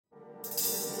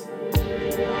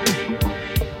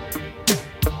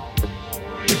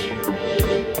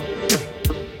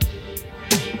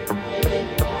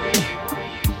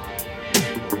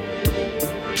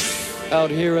Out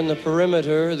here in the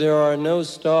perimeter, there are no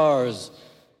stars.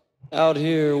 Out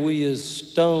here, we is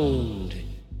stoned,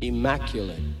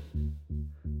 immaculate.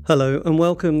 Hello and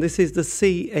welcome. This is the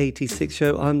C86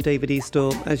 show. I'm David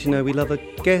Eastaugh. As you know, we love a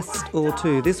guest or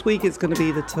two. This week it's going to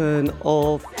be the turn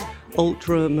of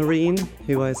Ultramarine,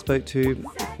 who I spoke to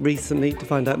recently to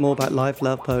find out more about life,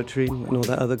 love, poetry and all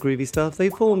that other groovy stuff.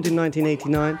 They formed in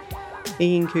 1989.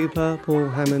 Ian Cooper, Paul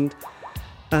Hammond,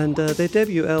 and their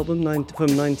debut album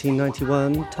from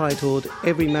 1991, titled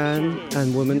Every Man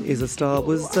and Woman is a Star,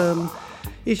 was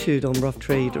issued on Rough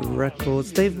Trade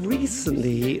Records. They've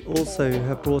recently also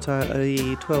have brought out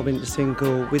a 12-inch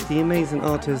single with the amazing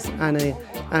artist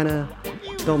Anna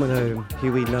Domino,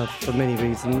 who we love for many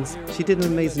reasons. She did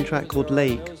an amazing track called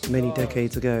Lake many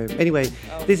decades ago. Anyway,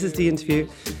 this is the interview,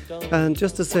 and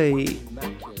just to say,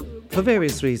 for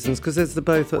various reasons, because there's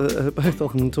both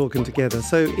of them talking together.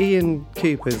 So Ian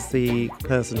Cooper's the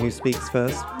person who speaks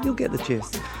first. You'll get the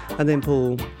gist. And then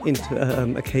Paul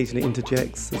occasionally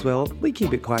interjects as well. We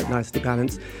keep it quite nicely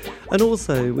balanced. And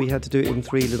also, we had to do it in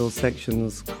 3 little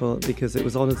sections because it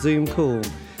was on a Zoom call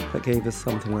that gave us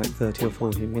something like 30 or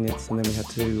 40 minutes. And then we had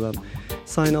to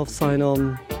sign off, sign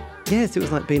on. Yes, it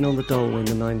was like being on the dole in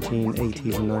the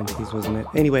 1980s and 90s, wasn't it?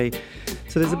 Anyway,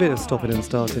 so there's a bit of stopping and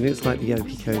starting. It's like the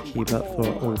Okey-Cokey, but for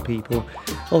old people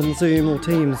on Zoom or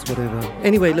Teams, whatever.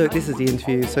 Anyway, look, this is the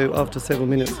interview. So after several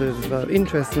minutes of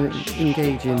interesting,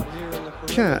 engaging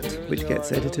chat, which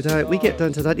gets edited out, we get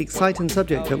down to that exciting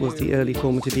subject that was the early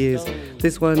formative years.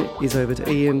 This one is over to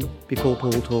Ian before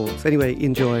Paul talks. Anyway,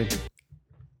 enjoy.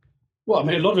 Well, I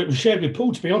mean, a lot of it was shared with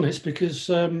Paul, to be honest, because,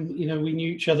 we knew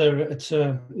each other at,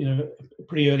 a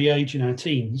pretty early age in our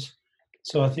teens.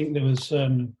 So I think there was, there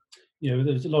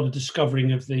was a lot of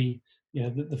discovering of the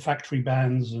factory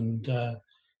bands and,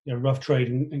 Rough Trade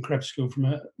and Krebs School from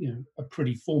a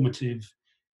pretty formative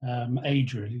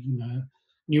age, really.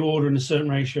 New Order and A Certain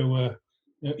Ratio were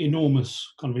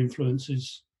enormous kind of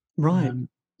influences right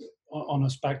on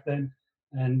us back then.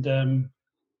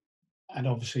 And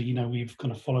obviously, we've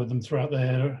kind of followed them throughout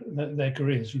their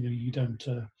careers. You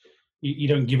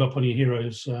don't give up on your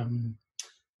heroes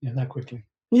that quickly.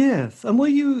 Yes. And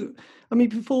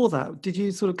before that, did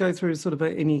you sort of go through sort of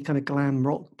any kind of glam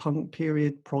rock, punk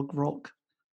period, prog rock?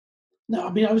 No,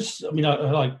 I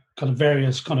like kind of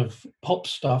various kind of pop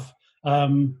stuff.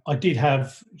 I did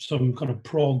have some kind of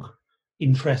prog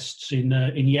interests in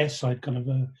Yes. I had kind of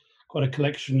quite a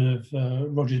collection of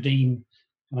Roger Dean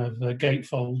kind of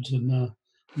gatefolds and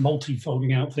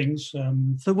multi-folding out things.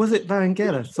 So was it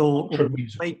Vangelis or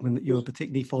Bateman that you were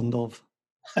particularly fond of?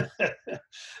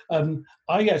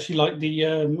 I actually like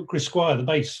the Chris Squire, the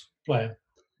bass player.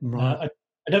 Right.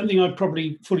 I don't think I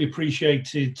probably fully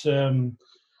appreciated, all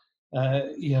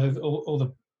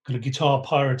the kind of guitar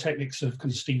pyrotechnics of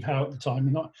kind of Steve Howe at the time.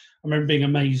 And I remember being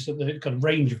amazed at the kind of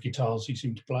range of guitars he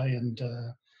seemed to play and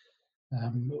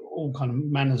all kind of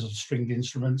manners of stringed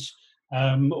instruments.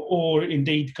 Or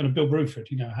indeed kind of Bill Bruford,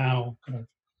 how kind of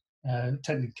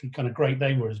technically kind of great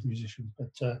they were as musicians.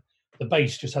 But the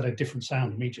bass just had a different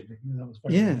sound immediately. That was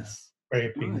very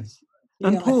appealing. Nice. Yeah,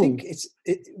 I think it's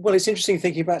interesting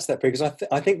thinking back to that period because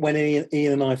I think when Ian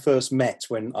and I first met,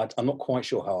 when I'm not quite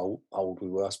sure how old we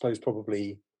were, I suppose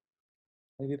probably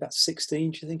maybe about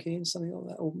 16, do you think, Ian, something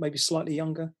like that, or maybe slightly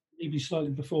younger? Maybe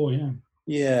slightly before, yeah.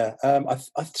 Yeah, I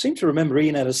seem to remember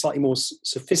Ian had a slightly more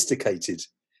sophisticated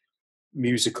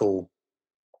musical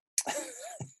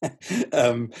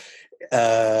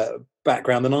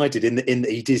background than I did. In that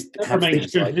he did have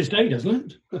things like this day,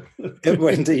 doesn't it?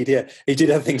 Well, indeed, yeah, he did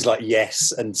have things like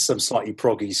Yes and some slightly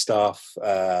proggy stuff.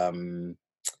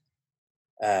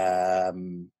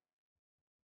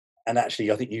 And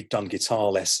actually, I think you'd done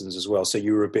guitar lessons as well, so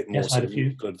you were a bit more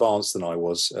advanced than I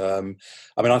was. I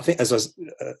think, as I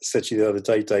said to you the other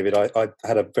day, David, I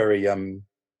had a very. I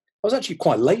was actually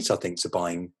quite late, I think, to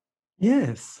buying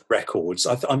records.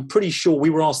 I'm pretty sure we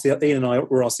were asked. Ian and I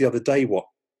were asked the other day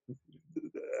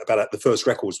about the first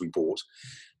records we bought,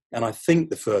 and I think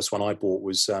the first one I bought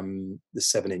was the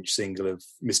 7-inch single of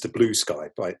Mr. Blue Sky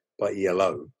by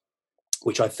ELO,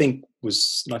 which I think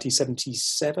was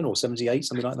 1977 or 78,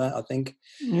 something like that. I think,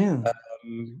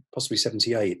 possibly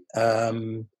 78.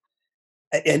 And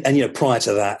prior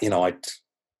to that, I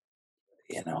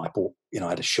bought, I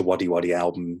had a Shawaddy Waddy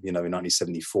album, in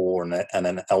 1974, and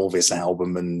an Elvis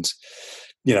album, and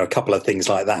a couple of things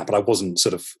like that. But I wasn't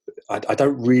I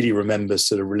don't really remember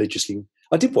sort of religiously.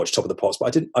 I did watch Top of the Pops,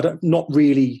 but not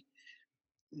really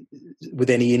with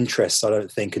any interest. I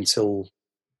don't think until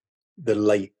the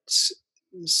late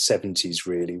 70s,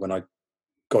 really, when I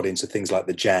got into things like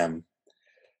the Jam.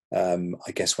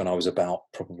 I guess when I was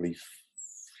about probably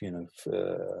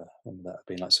that would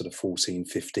be like sort of 14,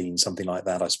 15, something like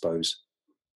that, I suppose.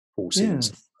 14. Yeah.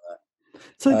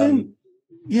 So then,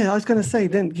 I was going to say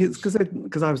then, because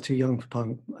I was too young for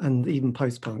punk and even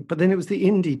post-punk, but then it was the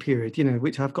indie period,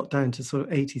 which I've got down to sort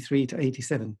of 83 to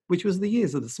 87, which was the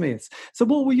years of the Smiths. So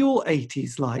what were your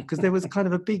 80s like? Because there was kind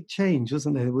of a big change,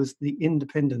 wasn't there? There was the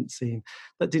independent scene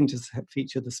that didn't just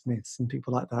feature the Smiths and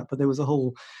people like that, but there was a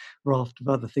whole raft of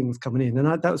other things coming in.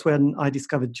 And that was when I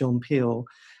discovered John Peel,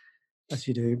 as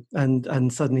you do,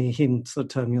 and suddenly him sort of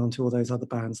turned me on to all those other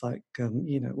bands like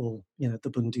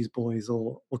the Bundy's Boys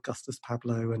or Augustus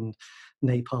Pablo and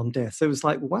Napalm Death. So it was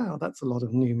like, wow, that's a lot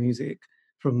of new music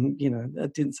from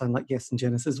that didn't sound like Yes and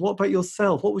Genesis. What about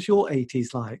yourself? What was your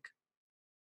 80s like?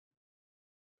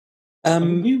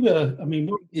 We were. I mean,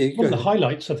 one of the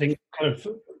highlights, I think, kind of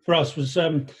for us was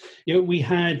we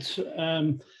had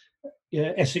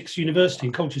Essex University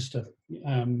in Colchester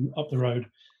up the road.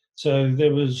 So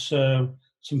there was some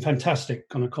fantastic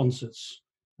kind of concerts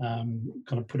kind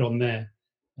of put on there,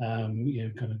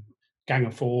 kind of Gang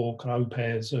of Four, kind of Au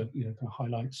Pairs, kind of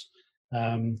highlights.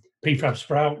 Prefab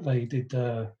Sprout, they did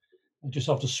just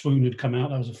after Swoon had come out.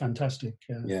 That was a fantastic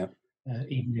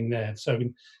evening there. So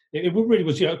it really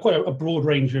was quite a broad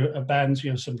range of bands.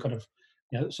 Some kind of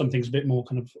some things a bit more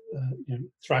kind of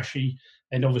thrashy,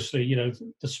 and obviously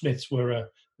the Smiths were a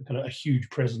kind of a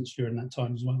huge presence during that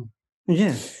time as well.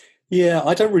 Yeah,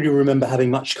 I don't really remember having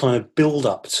much kind of build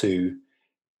up to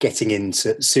getting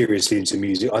seriously into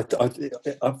music. I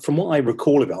from what I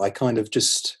recall of it, I kind of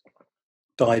just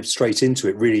dived straight into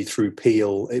it really through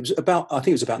Peel. I think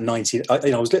it was about 19.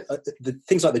 I was the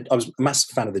things like I was a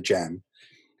massive fan of the Jam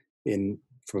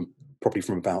probably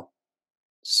from about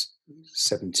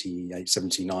 78,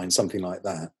 79, something like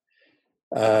that.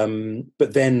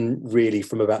 But then really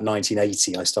from about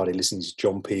 1980, I started listening to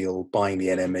John Peel, buying the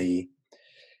NME,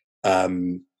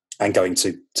 and going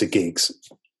to gigs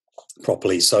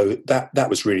properly. So that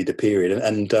was really the period.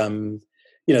 And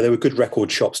there were good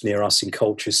record shops near us in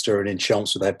Colchester and in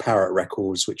Chelmsford. They had Parrot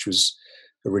Records, which was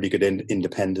a really good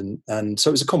independent. And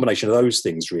so it was a combination of those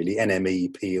things, really,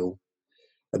 NME, Peel,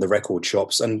 and the record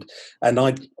shops. And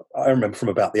I remember from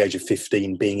about the age of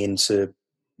 15 being into,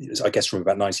 I guess from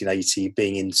about 1980,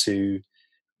 being into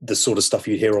the sort of stuff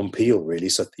you'd hear on Peel, really.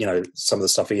 So, some of the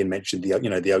stuff Ian mentioned,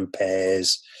 the Au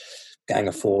Pairs, Gang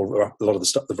of Four, a lot of the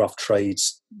stuff, the Rough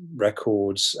Trades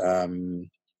records, Echo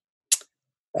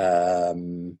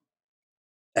and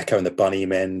the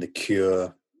Bunnymen, The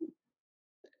Cure.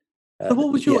 So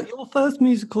what was your first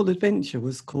musical adventure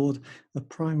was called A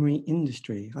Primary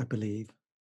Industry, I believe.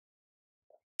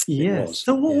 Yes.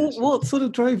 So what sort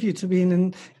of drove you to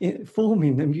being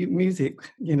forming a music,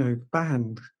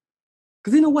 band?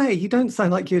 Because in a way, you don't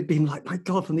sound like you'd been like, my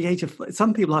God, from the age of,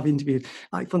 some people I've interviewed,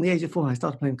 like from the age of 4, I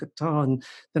started playing guitar, and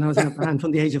then I was in a band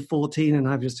from the age of 14, and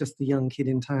I was just the young kid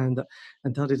in town,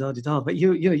 and da-da-da-da-da. But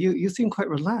you seem quite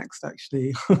relaxed,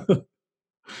 actually,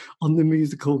 on the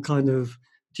musical kind of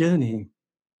journey.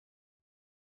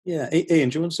 Yeah. Ian,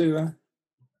 do you want to...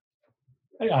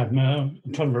 I'm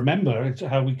trying to remember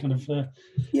how we kind of... I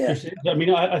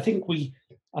mean, I think we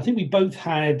both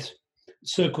had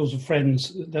circles of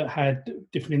friends that had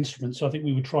different instruments. So I think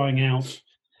we were trying out,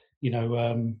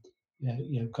 kind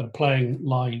of playing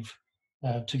live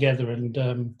together, and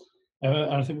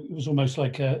I think it was almost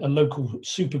like a local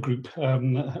supergroup,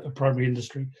 a Primary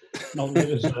Industry. Not that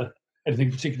there was anything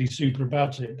particularly super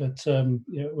about it, but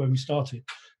when we started,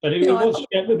 but it was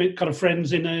a bit kind of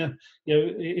friends in a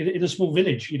in a small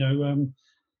village, finding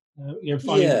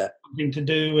something to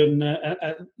do and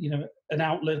an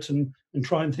outlet and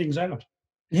trying things out.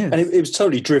 Yeah, and it was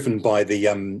totally driven by the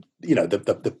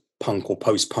the punk or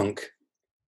post-punk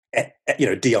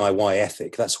DIY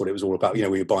ethic. That's what it was all about. We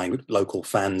were buying local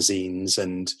fanzines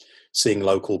and seeing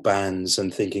local bands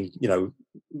and thinking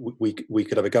we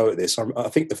could have a go at this. I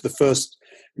think the first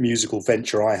musical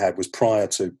venture I had was prior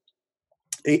to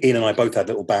Ian and I both had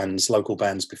local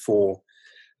bands before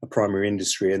A Primary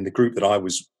Industry, and the group that I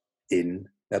was in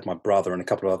had my brother and a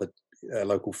couple of other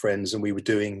local friends, and we were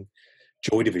doing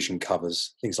Joy Division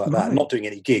covers, things like that. Not doing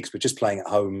any gigs, but just playing at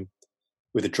home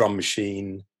with a drum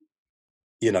machine.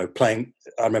 Playing.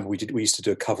 I remember we used to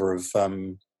do a cover of.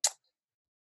 Do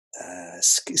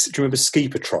you remember Ski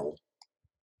Patrol?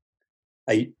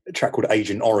 A track called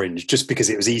Agent Orange, just because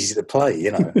it was easy to play.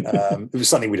 It was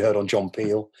something we'd heard on John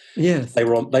Peel. Yes, they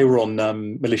were on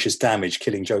Malicious Damage,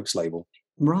 Killing Joke's label.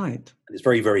 Right. It's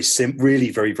very, very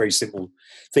really very, very simple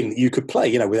thing that you could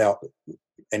play. Without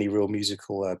any real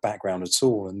musical background at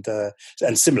all.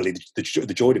 And similarly, the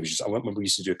Joy Division. I remember we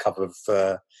used to do a cover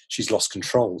of "She's Lost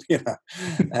Control,"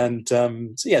 and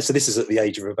so this is at the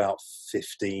age of about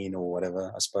 15 or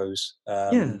whatever, I suppose.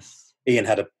 Yes. Ian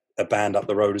had a band up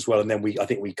the road as well, and then I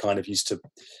think we kind of used to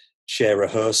share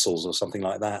rehearsals or something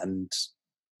like that, and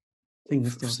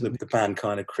the band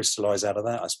kind of crystallized out of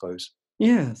that, I suppose.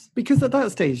 Yes, because at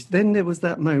that stage, then there was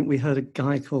that moment we heard a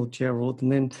guy called Gerald,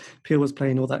 and then Peel was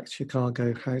playing all that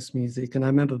Chicago house music. And I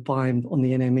remember buying on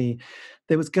the NME,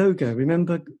 there was Go-Go.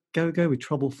 Remember Go-Go with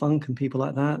Trouble Funk and people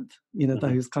like that?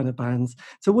 Those kind of bands.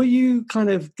 So were you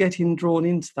kind of getting drawn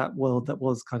into that world that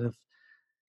was kind of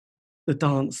the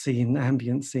dance scene,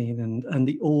 ambient scene, and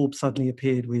the orb suddenly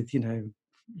appeared with,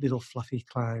 little fluffy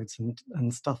clouds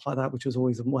and stuff like that, which was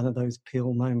always one of those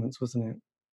Peel moments, wasn't it?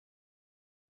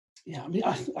 Yeah, I mean,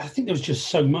 I think there was just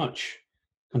so much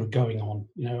kind of going on,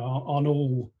 on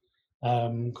all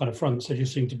kind of fronts. There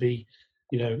just seemed to be,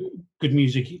 good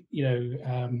music,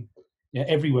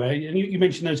 everywhere. And you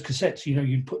mentioned those cassettes,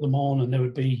 you'd put them on and there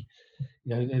would be,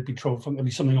 there'd be Trouble Funk, there'd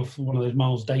be something off one of those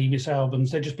Miles Davis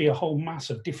albums. There'd just be a whole mass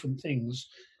of different things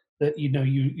that,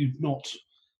 you'd not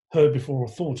heard before or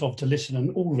thought of to listen.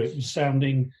 And all of it was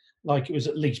sounding like it was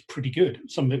at least pretty good.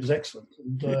 Some of it was excellent.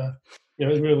 And, it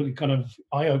was really kind of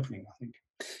eye-opening, I think.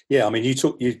 Yeah, I mean, you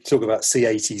talk about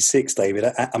C86, David.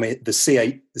 I mean, the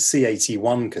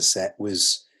C81 cassette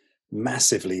was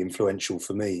massively influential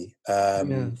for me.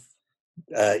 Yes.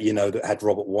 That had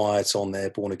Robert Wyatt on there,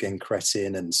 Born Again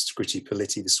Cretin, and Scritti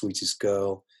Politti, The Sweetest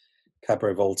Girl,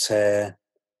 Cabaret Voltaire,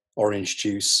 Orange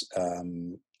Juice.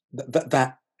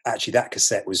 That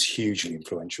cassette was hugely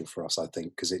influential for us, I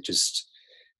think, because it just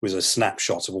was a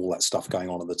snapshot of all that stuff going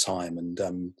on at the time,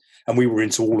 and we were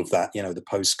into all of that, the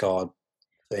postcard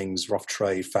things, Rough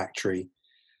Trade, Factory.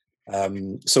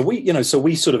 So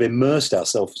we sort of immersed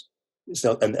ourselves,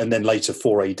 and then later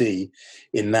 4AD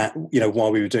in that,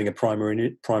 while we were doing a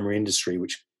primary industry,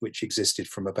 which existed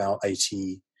from about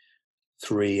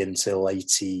 83 until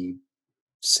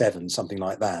 87, something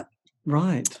like that.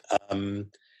 Right.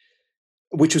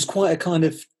 Which was quite a kind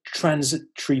of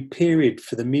transitory period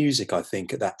for the music, I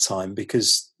think, at that time,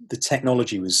 because the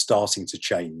technology was starting to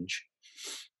change.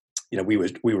 We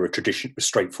were a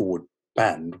straightforward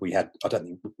band. We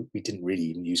didn't really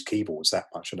even use keyboards that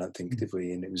much, I don't think, did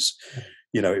we? And it was,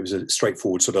 it was a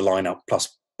straightforward sort of lineup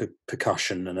plus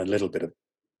percussion and a little bit of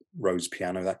Rhodes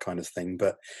piano, that kind of thing.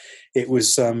 But it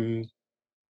was, the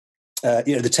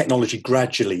technology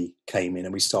gradually came in,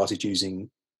 and we started using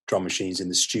drum machines in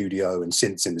the studio and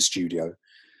synths in the studio,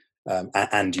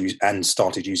 and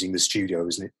started using the studio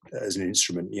as an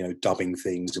instrument, dubbing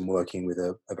things and working with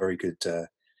a very good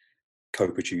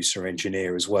co-producer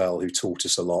engineer as well, who taught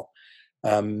us a lot.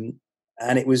 And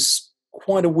it was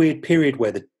quite a weird period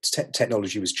where the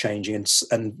technology was changing,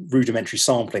 and rudimentary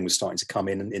sampling was starting to come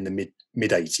in the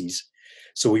mid 80s.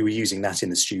 So we were using that in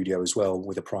the studio as well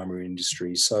with a primary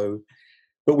industry. So,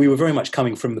 but we were very much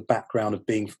coming from the background of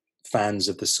being fans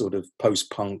of the sort of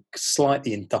post-punk,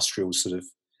 slightly industrial sort of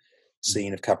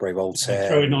scene of Cabaret Voltaire.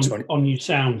 Throwing on New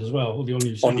Sound as well.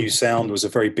 On New Sound was a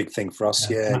very big thing for us,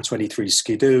 yeah. 23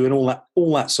 Skidoo and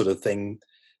all that sort of thing.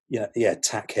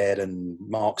 Tackhead and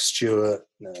Mark Stewart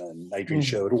and Adrian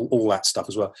Sherwood, all that stuff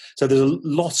as well. So there's a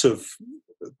lot of...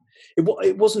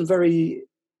 It wasn't very...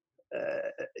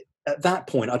 at that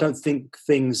point, I don't think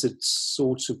things had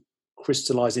sort of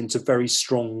crystallised into very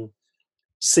strong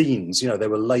scenes. There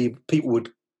were people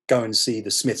would go and see the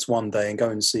Smiths one day and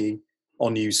go and see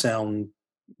On New Sound,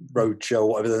 Roadshow,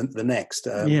 whatever the next.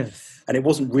 Yes. And it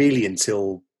wasn't really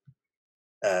until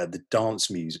the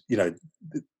dance music, the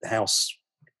house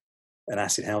and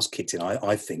acid house kicked in,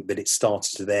 I think, that it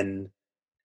started to then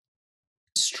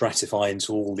stratify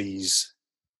into all these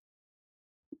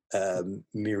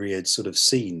myriad sort of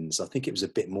scenes. I think it was a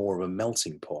bit more of a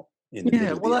melting pot.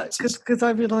 Because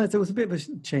I realised there was a bit of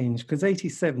a change, because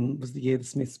 87 was the year the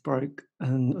Smiths broke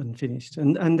and finished,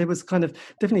 and there was kind of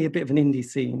definitely a bit of an indie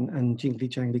scene and jingly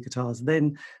jangly guitars.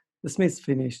 Then the Smiths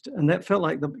finished, and that felt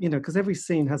like because every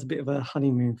scene has a bit of a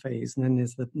honeymoon phase, and then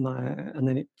there's and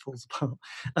then it falls apart.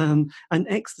 And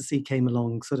Ecstasy came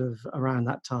along sort of around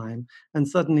that time, and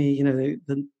suddenly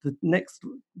the next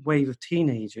wave of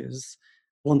teenagers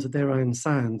wanted their own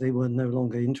sound. They were no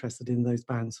longer interested in those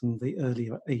bands from the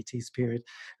early 80s period.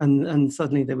 And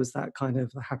suddenly there was that kind of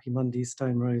the Happy Mondays,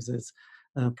 Stone Roses,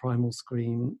 Primal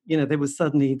Scream. You know, there was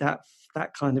suddenly that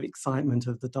kind of excitement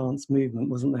of the dance movement,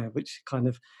 wasn't there, which kind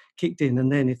of kicked in. And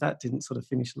then if that didn't sort of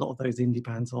finish a lot of those indie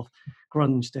bands off,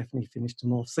 grunge definitely finished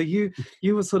them off. So you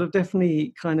were sort of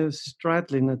definitely kind of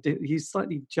straddling you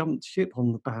slightly jumped ship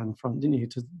on the band front, didn't you,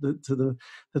 to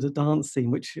the dance scene,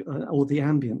 which or the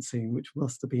ambient scene, which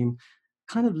must have been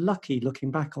kind of lucky looking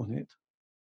back on it.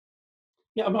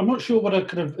 Yeah, I'm not sure what a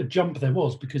kind of a jump there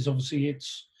was, because obviously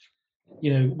it's,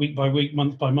 you know, week by week,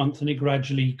 month by month, and it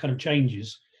gradually kind of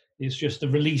changes. It's just the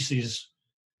releases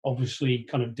obviously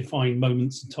kind of define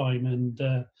moments in time, and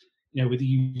you know, with the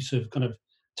use of kind of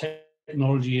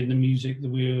technology in the music that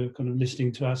we're kind of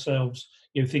listening to ourselves,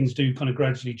 you know, things do kind of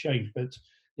gradually change. But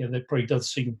you know, there probably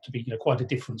does seem to be, you know, quite a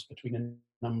difference between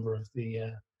a number of the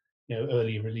you know,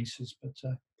 earlier releases. But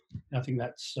I think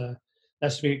that's to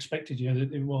be expected. You know,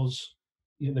 that it was,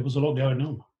 you know, there was a lot going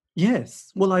on.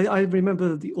 Yes. Well, I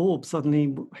remember the Orb suddenly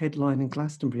headlining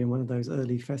Glastonbury in one of those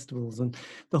early festivals, and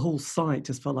the whole site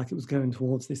just felt like it was going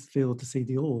towards this field to see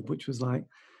the Orb, which was like,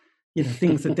 you know,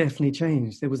 things had definitely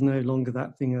changed. There was no longer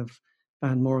that thing of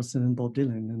Van Morrison and Bob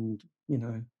Dylan and, you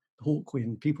know,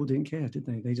 Hawkwind. People didn't care, did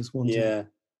they? They just wanted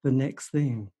the next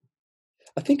thing.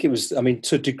 I think it was, I mean,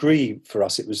 to a degree for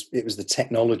us, it was the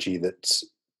technology that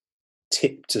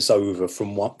tipped us over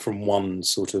from one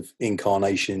sort of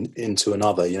incarnation into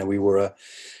another. You know, we were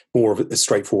more of a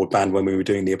straightforward band when we were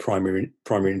doing the primary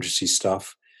industry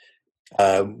stuff.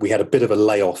 We had a bit of a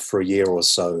layoff for a year or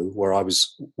so where I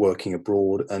was working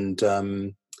abroad, and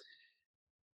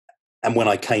when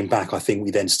I came back, I think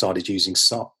we then started using.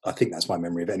 I think that's my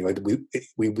memory of it anyway.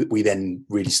 We then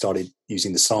really started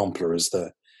using the sampler as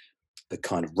the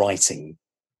kind of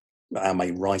our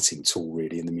main writing tool,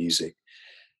 really, in the music.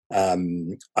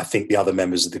 I think the other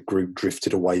members of the group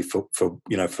drifted away for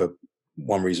you know, for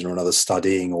one reason or another,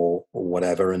 studying or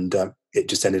whatever, and it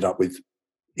just ended up with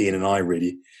Ian and I,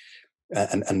 really.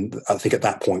 And I think at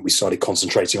that point we started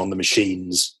concentrating on the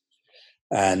machines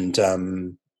and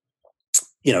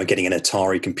you know, getting an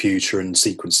Atari computer and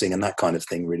sequencing and that kind of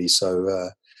thing, really.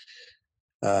 So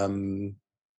and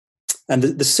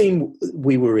the scene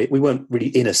we weren't really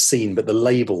in a scene, but the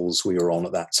labels we were on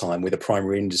at that time with the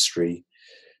primary industry,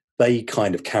 they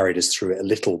kind of carried us through it a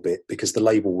little bit, because the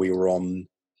label we were on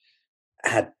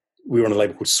we were on a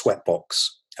label called Sweatbox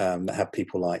that had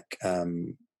people like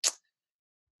In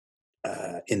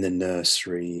the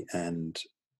Nursery and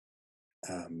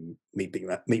Meat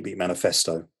Beat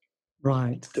Manifesto,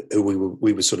 right? Who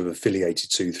we were sort of affiliated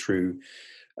to through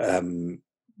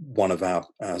one of our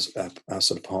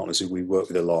sort of partners who we work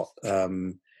with a lot.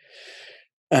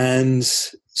 And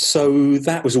so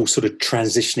that was all sort of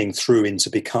transitioning through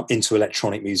into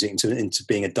electronic music, into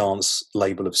being a dance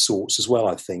label of sorts as well,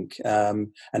 I think.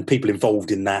 And people involved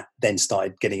in that then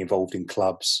started getting involved in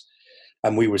clubs,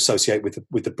 and we were associated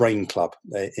with the Brain Club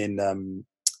in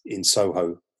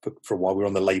Soho for a while. We were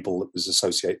on the label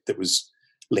that was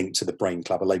linked to the Brain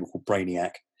Club, a label called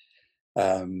Brainiac,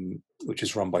 which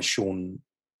was run by Sean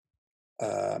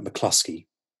McCluskey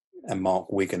and Mark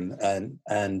Wigan,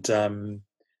 and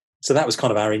so that was kind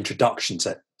of our introduction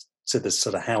to the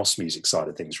sort of house music side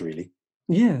of things, really.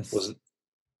 Yes,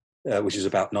 which is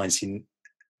about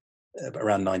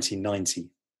around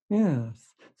 1990.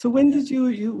 Yes. So when did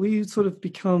you sort of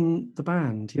become the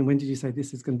band? You know, when did you say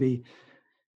this is going to be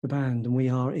the band and we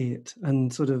are it,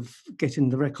 and sort of getting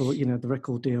the record, you know, the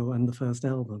record deal and the first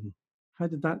album? How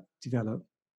did that develop?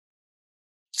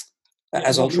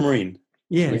 As Ultramarine?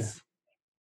 Yes. Yeah.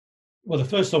 Well, the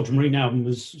first Ultramarine album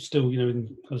was still, you know,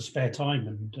 in kind of spare time,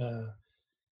 and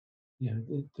you know,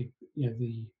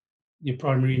 the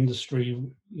primary industry,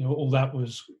 you know, all that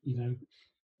was, you know,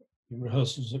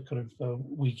 rehearsals at kind of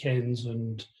weekends,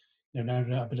 and you know,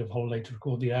 now a bit of holiday to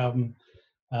record the album.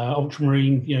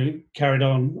 Ultramarine, you know, carried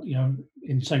on, you know,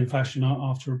 in the same fashion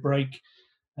after a break,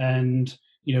 and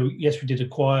you know, yes, we did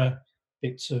acquire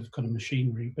bits of kind of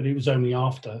machinery, but it was only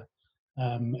after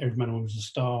Every Man Was a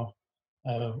Star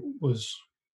was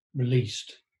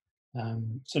released,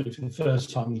 certainly for the first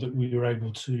time, that we were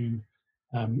able to, you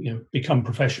know, become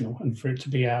professional, and for it to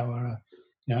be our,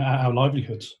 you know, our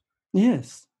livelihoods.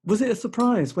 Yes. Was it a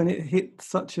surprise when it hit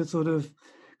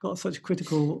got such a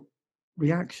critical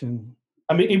reaction?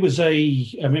 I mean, it was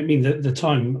the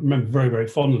time, I remember very, very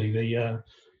fondly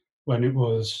when we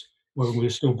were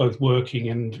still both working,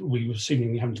 and we were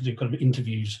seemingly having to do kind of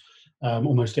interviews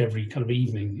almost every kind of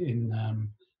evening in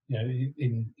you know,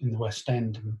 in the West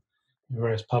End and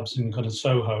various pubs in kind of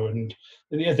Soho, and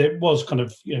yeah, there was kind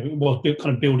of, you know, it was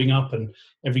kind of building up, and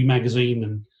every magazine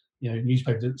and, you know,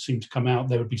 newspaper that seemed to come out,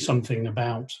 there would be something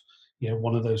about,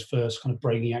 one of those first kind of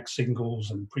Brainiac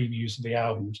singles and previews of the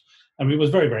albums. And it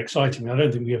was very, very exciting. I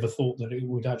don't think we ever thought that it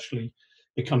would actually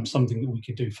become something that we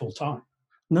could do full time.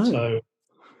 No. So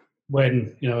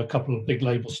when, a couple of big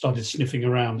labels started sniffing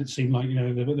around, it seemed like,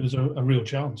 there was a real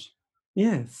chance.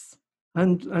 Yes.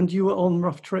 And you were on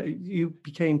Rough Trade, you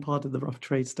became part of the Rough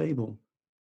Trade stable.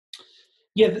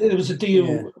 Yeah, there was a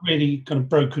deal really kind of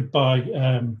brokered by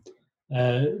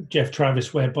Jeff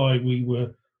Travis, whereby we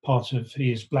were part of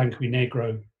his Blanco y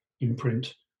Negro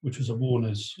imprint, which was a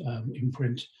Warner's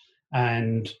imprint.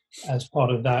 And as part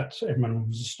of that, Every Man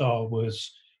Was a Star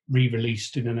was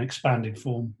re-released in an expanded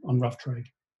form on Rough Trade.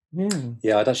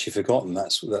 Yeah, I'd actually forgotten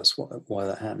that's why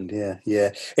that happened. Yeah.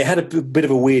 It had a bit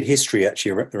of a weird history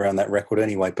actually around that record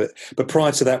anyway. But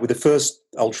prior to that, with the first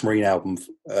Ultramarine album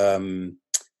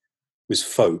was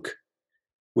Folk,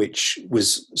 which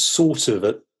was sort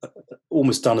of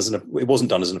almost done as it wasn't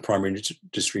done as a primary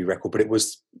industry record, but it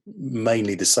was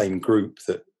mainly the same group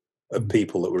of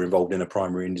people that were involved in a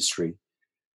primary industry.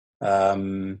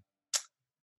 That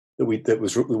we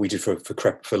did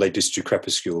for Late District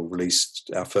Crepuscule,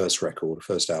 released our first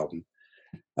album.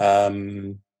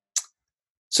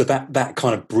 So that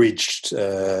kind of bridged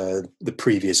the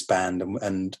previous band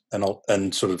and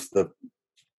sort of the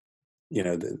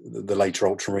later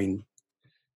Ultramarine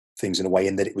things in a way,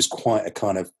 in that it was quite a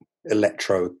kind of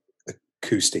electro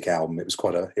acoustic album. It's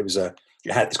got a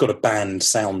band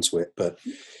sound to it, but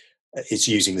it's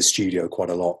using the studio quite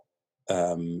a lot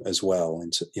as well,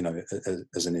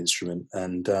 as an instrument.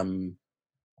 And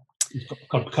it's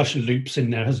got percussion loops in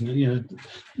there, hasn't it?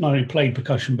 Not only played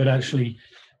percussion, but actually,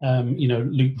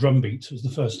 loop drum beats. It was the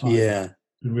first time. Yeah.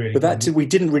 Really, but we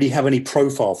didn't really have any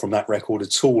profile from that record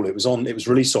at all. It was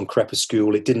released on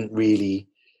Crepuscule. It didn't really,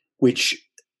 which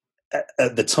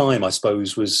at the time I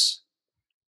suppose was,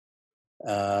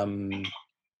 it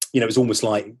was almost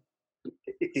like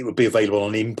it would be available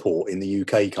on import in the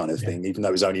UK kind of thing, even though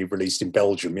it was only released in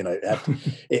Belgium.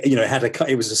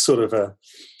 It was a sort of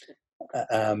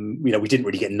we didn't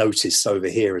really get noticed over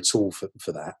here at all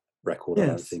for that record. Yes. I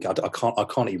don't think I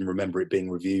can't even remember it being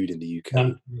reviewed in the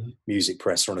UK music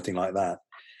press or anything like that.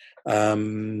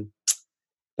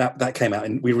 That came out,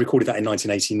 and we recorded that in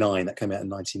 1989. That came out in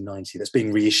 1990. That's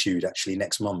being reissued actually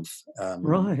next month.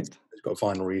 Right, it's got a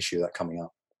final reissue of that coming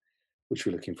up, which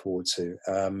we're looking forward to.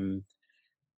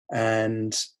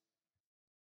 And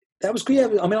that was,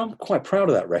 I'm quite proud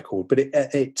of that record, but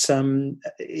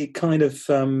it kind of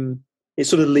it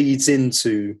sort of leads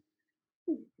into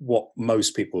what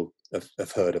most people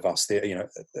have heard of us,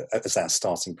 as our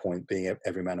starting point being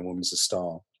Every Man and Woman Is a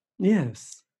Star.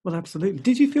 Yes, well, absolutely.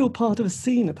 Did you feel part of a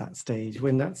scene at that stage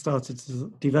when that started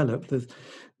to develop?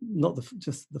 Not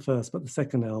just the first, but the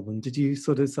second album. Did you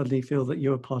sort of suddenly feel that you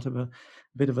were part of a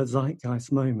bit of a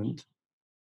zeitgeist moment?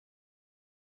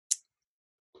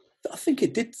 I think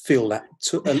it did feel that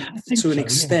to an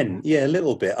extent. Yeah, a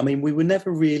little bit. I mean, we were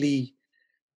never really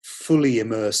fully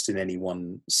immersed in any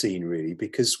one scene, really,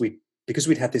 because we'd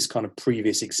had this kind of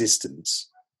previous existence.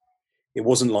 It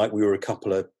wasn't like we were a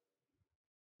couple of,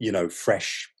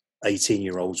 fresh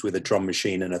 18-year-olds with a drum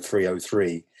machine and a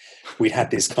 303. We'd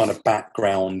had this kind of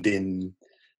background in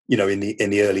the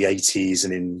early 80s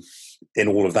and in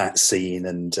all of that scene,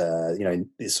 and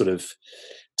it's sort of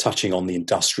touching on the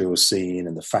industrial scene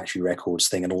and the factory records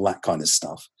thing and all that kind of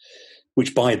stuff,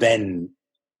 which by then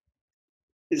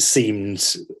it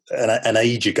seemed an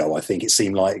age ago. I think it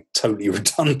seemed like totally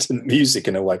redundant music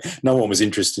in a way. No one was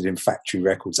interested in factory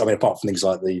records. I mean, apart from things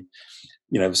like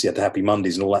obviously had the Happy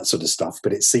Mondays and all that sort of stuff.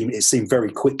 But it seemed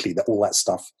very quickly that all that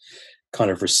stuff kind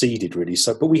of receded, really.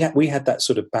 So, but we had that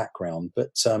sort of background,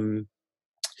 but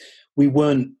we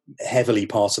weren't heavily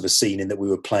part of a scene in that we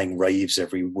were playing raves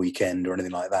every weekend or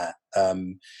anything like that.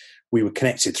 We were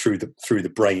connected through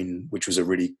the Brain, which was a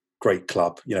really great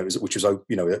club, which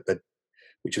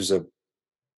was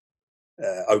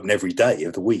open every day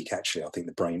of the week. Actually, I think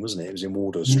the Brain, wasn't it? It was in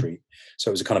Wardour Street, so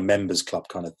it was a kind of members club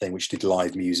kind of thing, which did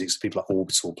live music. So people like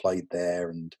Orbital played there,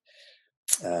 and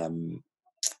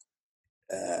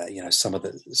some of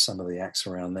the acts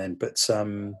around then. But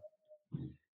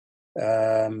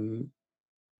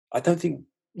I don't think.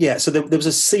 Yeah, so there was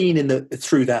a scene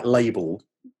through that label,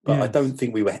 but yes. I don't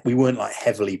think we weren't like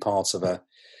heavily part of a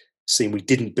scene. We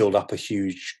didn't build up a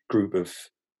huge group of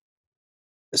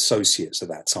associates at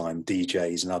that time,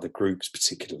 DJs and other groups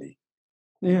particularly.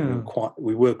 Yeah,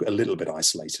 we were a little bit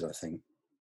isolated, I think.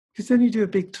 Because then you do a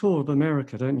big tour of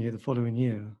America, don't you, the following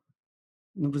year?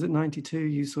 Was it 92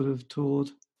 you sort of toured?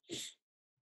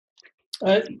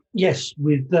 Yes,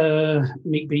 with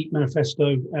Meat Beat,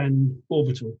 Manifesto and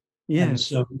Orbital.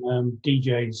 Yes. And some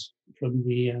DJs from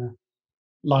the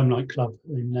Limelight Club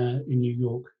in New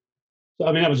York. So,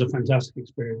 I mean, that was a fantastic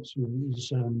experience. It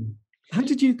was, how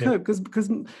did you cope? Because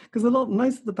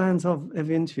most of the bands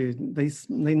I've interviewed, they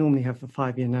normally have a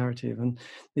 5-year narrative and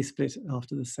they split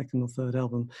after the second or third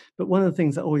album. But one of the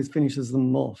things that always finishes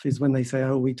them off is when they say,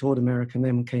 "Oh, we toured America and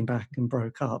then came back and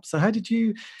broke up." So how did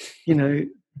you,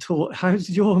 tour? How did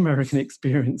your American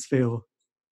experience feel?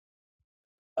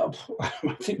 I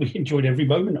think we enjoyed every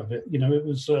moment of it. It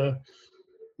was,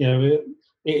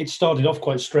 it started off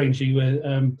quite strangely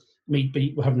where Meat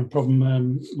Beat were having a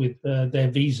problem with their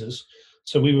visas.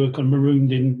 So we were kind of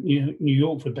marooned in New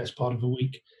York for the best part of a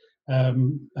week,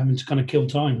 having to kind of kill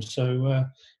time. So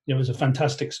it was a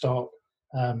fantastic start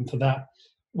for that,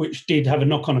 which did have a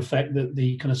knock-on effect that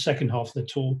the kind of second half of the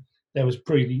tour, there was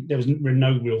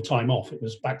no real time off. It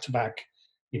was back-to-back.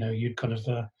 You'd kind of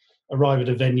arrive at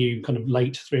a venue kind of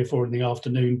late, 3 or 4 in the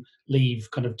afternoon, leave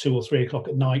kind of 2 or 3 o'clock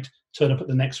at night, turn up at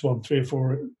the next one, 3 or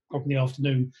 4 o'clock in the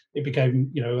afternoon. It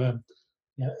became,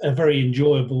 a very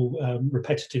enjoyable,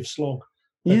 repetitive slog.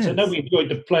 But, yes. No, we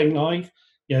enjoyed playing live.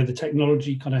 The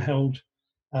technology kind of held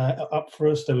up for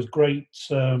us. There was great,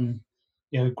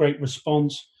 great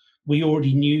response. We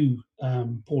already knew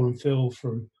Paul and Phil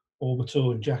from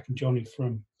Orbital and Jack and Johnny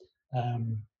from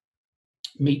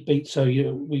Meat Beat. So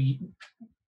we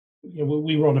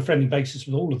were on a friendly basis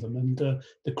with all of them, and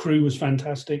the crew was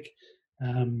fantastic.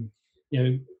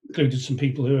 Included some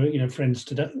people who are friends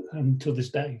today till this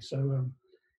day. So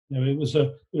it was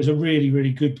a really,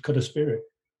 really good kind of spirit.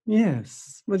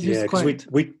 Yes, because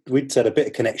we'd had a bit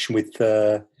of connection with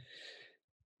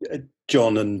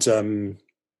John and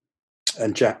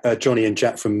Jack, Johnny and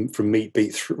Jack from Meat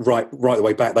Beat right the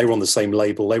way back. They were on the same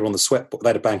label. They were on the Sweatbox. They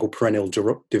had a band called Perennial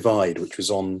Divide, which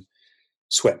was on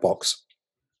Sweatbox,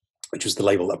 which was the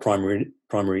label that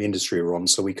Primary Industry were on.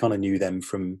 So we kind of knew them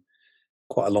from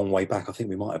quite a long way back. I think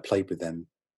we might have played with them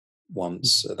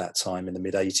once at that time in the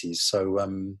mid-'80s. So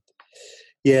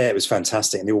it was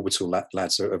fantastic. And the Orbital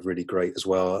lads are really great as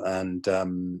well. And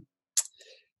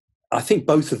I think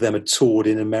both of them had toured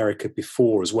in America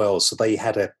before as well. So they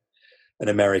had an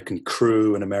American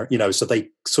crew and so they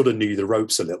sort of knew the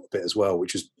ropes a little bit as well,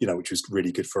 which was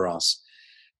really good for us.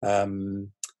 And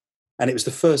it was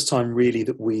the first time really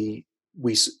that we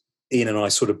Ian and I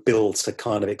sort of built a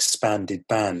kind of expanded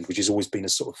band, which has always been a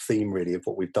sort of theme really of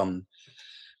what we've done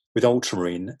with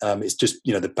Ultramarine. It's just,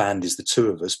 the band is the two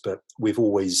of us, but we've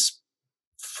always,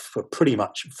 for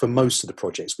most of the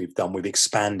projects we've done, we've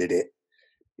expanded it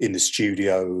in the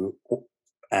studio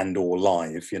and or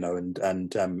live,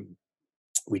 and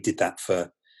we did that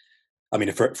for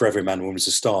Every Man and Woman's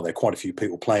a Star. There are quite a few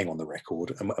people playing on the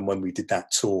record, and when we did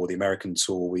that tour, the American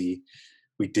tour, we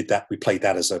did that. We played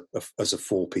that as a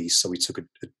 4-piece. So we took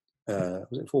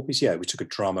was it 4-piece? Yeah, we took a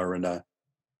drummer and a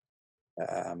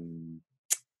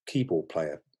keyboard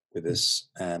player with us,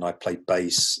 and I played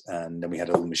bass, and then we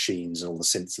had all the machines and all the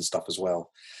synths and stuff as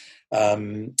well.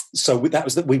 So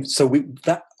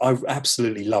I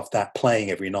absolutely loved that. Playing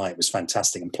every night was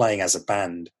fantastic, and playing as a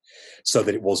band so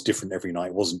that it was different every night.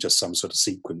 It wasn't just some sort of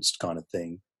sequenced kind of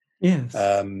thing. Yes.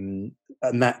 And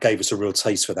that gave us a real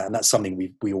taste for that, and that's something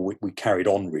we carried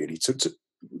on really to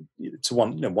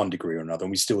one degree or another,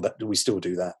 and we still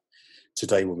do that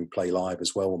today when we play live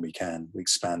as well. When we can, we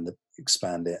expand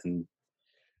it, and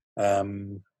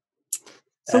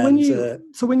so when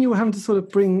you were having to sort of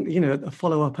bring a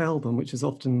follow-up album, which is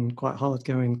often quite hard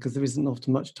going because there isn't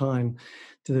often much time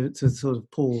to sort of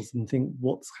pause and think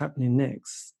what's happening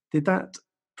next, did that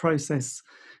process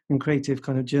and creative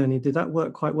kind of journey, did that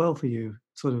work quite well for you,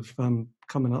 sort of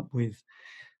coming up with,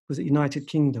 was it United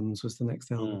Kingdoms was the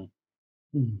next album?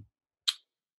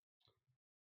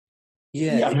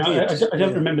 Yeah, I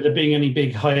don't remember there being any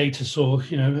big hiatus or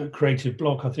creative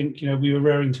block. I think we were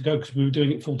raring to go because we were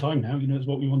doing it full time now. It's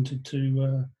what we wanted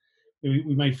to.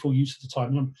 We made full use of the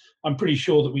time. I'm pretty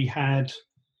sure that we had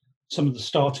some of the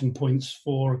starting points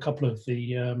for a couple of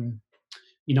the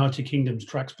United Kingdoms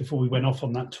tracks before we went off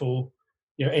on that tour.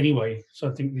 Anyway, so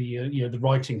I think the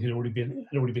writing had already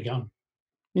begun.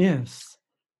 Yes.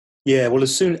 Yeah, well,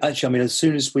 as soon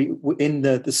as we in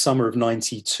the summer of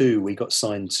 '92, we got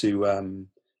signed to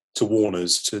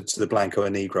Warner's to the Blanco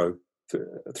and Negro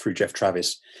through Jeff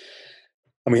Travis,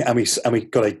 and we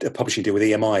got a publishing deal with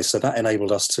EMI, so that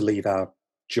enabled us to leave our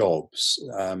jobs.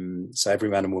 So Every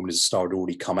Man and Woman is a Star had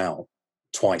already come out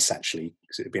twice actually,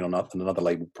 because it had been on another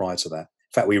label prior to that.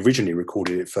 In fact, we originally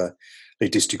recorded it for Les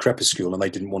Disques du Crépuscule, and they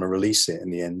didn't want to release it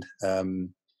in the end.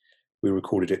 We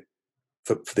recorded it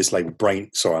for this label,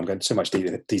 Brain. Sorry, I'm going into so much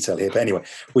detail here, but anyway,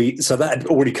 so that had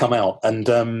already come out, and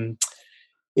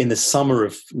in the summer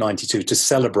of '92, to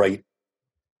celebrate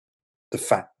the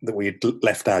fact that we had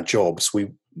left our jobs,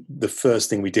 the first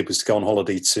thing we did was to go on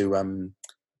holiday to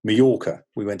Mallorca.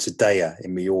 We went to Daya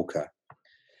in Mallorca,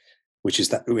 which is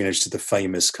that, just the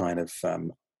famous kind of,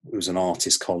 it was an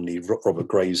artist colony. Robert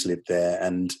Graves lived there,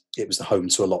 and it was the home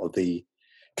to a lot of the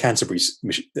Canterbury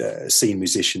scene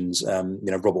musicians.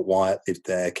 Robert Wyatt lived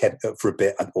there for a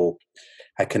bit, or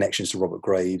had connections to Robert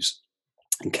Graves,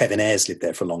 and Kevin Ayres lived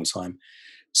there for a long time.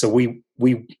 So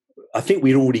I think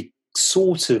we'd already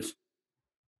sort of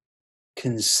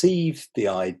conceived the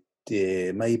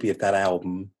idea maybe of that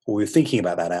album, or we were thinking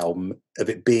about that album, of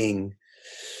it being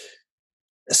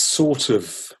a sort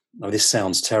of, this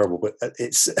sounds terrible, but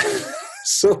it's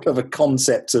sort of a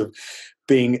concept of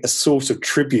being a sort of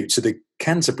tribute to the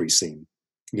Canterbury scene,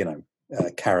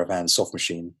 Caravan, Soft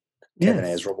Machine, Kevin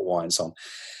Ayres, Robert Wyatt, and so on.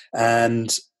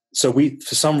 And so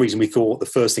for some reason, we thought the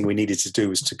first thing we needed to do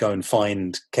was to go and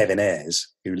find Kevin Ayres,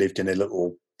 who lived in a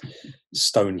little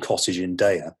stone cottage in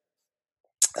Daya.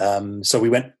 So we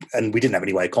went, and we didn't have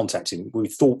any way of contacting him. We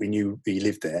thought we knew he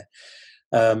lived there.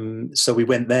 So we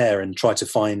went there and tried to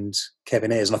find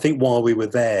Kevin Ayres. And I think while we were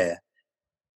there,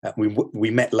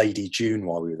 we met Lady June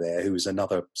while we were there, who was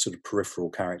another sort of peripheral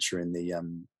character in the,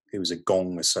 who was a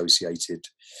Gong associated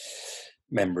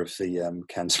member of the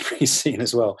Canterbury scene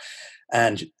as well.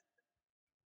 And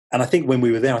I think when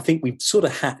we were there, I think we sort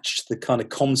of hatched the kind of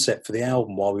concept for the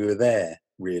album while we were there,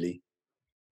 really.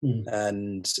 Mm.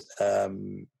 And I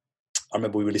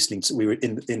remember we were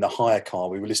in the hire car,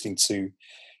 we were listening to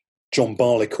John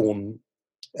Barleycorn,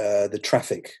 the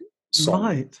Traffic song.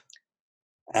 Right.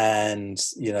 And,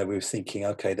 we were thinking,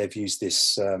 okay, they've used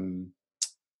this,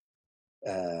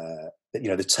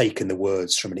 they've taken the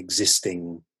words from an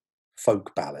existing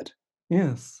folk ballad.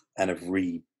 Yes. And have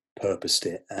repurposed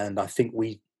it. And I think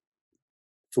we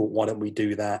thought, why don't we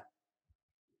do that?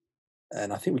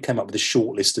 And I think we came up with a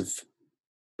short list of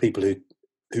people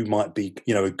who might be,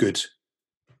 a good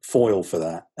foil for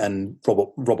that. And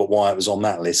Robert Wyatt was on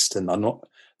that list, and I don't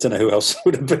know who else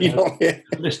would have been on it.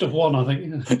 A list of one, I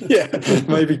think. Yeah,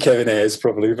 maybe Kevin Ayres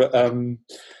probably. But and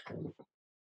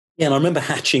I remember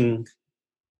hatching.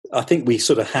 I think we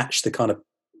sort of hatched the kind of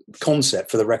concept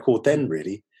for the record then,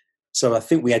 really. So I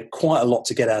think we had quite a lot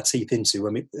to get our teeth into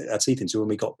when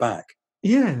we got back.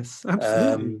 Yes,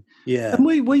 absolutely. Yeah. And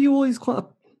were you always quite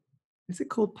is it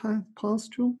called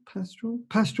pastoral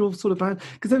sort of band?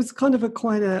 Because there was kind of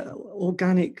quite a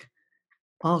organic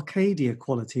Arcadia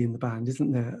quality in the band,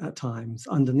 isn't there, at times,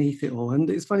 underneath it all? And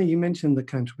it's funny you mentioned the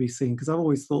Canterbury scene, because I've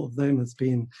always thought of them as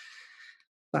being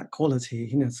that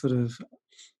quality, sort of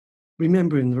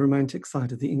remembering the romantic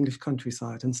side of the English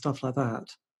countryside and stuff like that.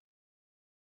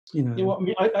 You know what I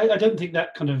mean? I don't think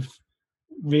that kind of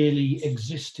really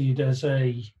existed as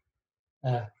a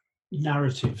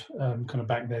narrative kind of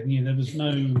back then. There was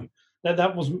no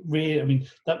that wasn't really. I mean,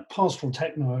 that pastoral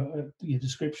techno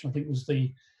description, I think, was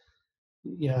the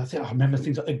I think I remember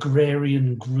things like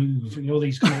agrarian groove, all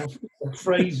these kind of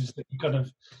phrases that you kind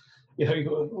of you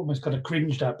almost kind of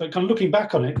cringed at. But kind of looking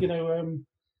back on it, they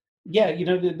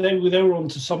were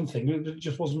onto something. It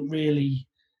just wasn't really,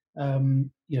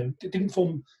 it didn't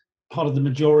form part of the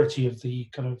majority of the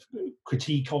kind of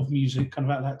critique of music kind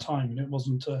of at that time. And it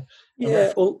wasn't I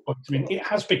mean, it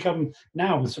has become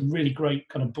now with some really great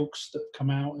kind of books that come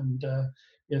out and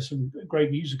some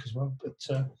great music as well. But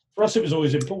for us, it was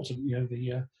always important,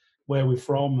 the where we're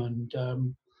from, and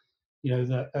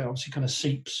that obviously kind of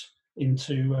seeps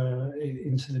into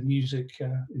the music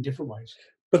in different ways.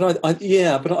 But I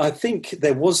think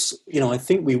there was, I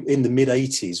think we in the mid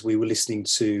 '80s we were listening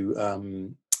to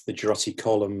the Girotti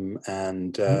column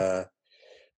and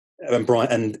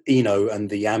Brian and Eno and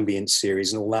the Ambient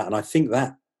series and all that, and I think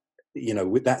that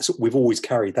we've always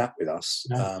carried that with us.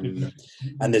 And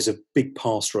there's a big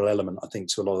pastoral element, I think,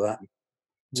 to a lot of that,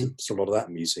 to a lot of that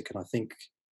music, and I think.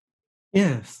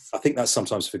 Yes, I think that's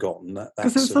sometimes forgotten.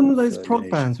 Because there's some of those prog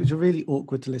bands which are really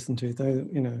awkward to listen to,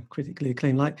 though critically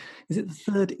acclaimed. Like, is it the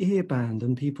Third Ear Band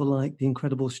and people like the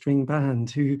Incredible String Band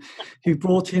who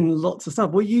brought in lots of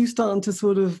stuff? Were you starting to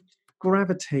sort of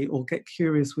gravitate or get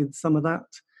curious with some of that?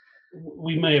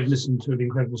 We may have listened to an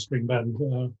Incredible String Band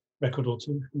record or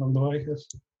two along the way. Yes.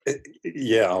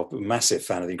 Yeah, I'm a massive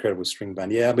fan of the Incredible String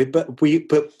Band. Yeah, I mean, but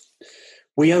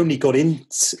we only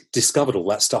discovered all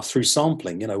that stuff through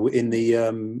sampling. In the,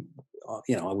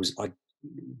 I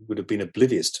would have been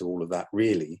oblivious to all of that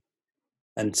really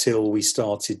until we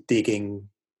started digging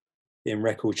in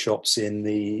record shops in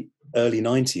the early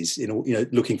 '90s.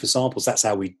 Looking for samples. That's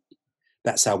how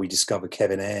we discovered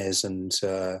Kevin Ayres and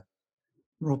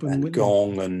Robin and Williams.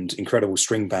 Gong and Incredible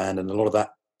String Band and a lot of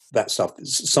that stuff.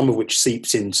 Some of which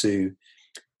seeps into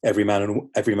Every Man and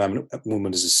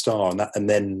Woman is a Star, and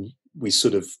then we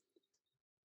sort of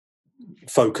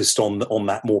focused on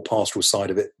that more pastoral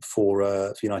side of it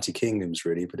for United Kingdoms,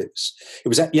 really. But it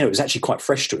was actually quite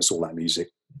fresh to us, all that music.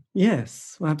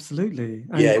 Yes, absolutely.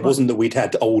 And it wasn't that we'd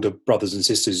had older brothers and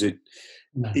sisters who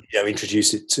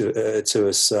introduced it to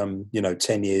us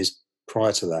 10 years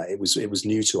prior to that. It was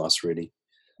new to us, really.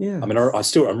 Yeah. I mean, I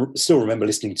still remember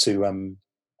listening to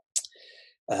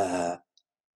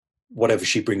Whatever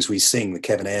She Brings We Sing, the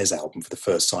Kevin Ayers album, for the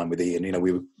first time with Ian.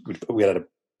 We had a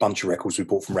bunch of records we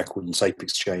bought from Record and Tape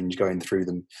Exchange, going through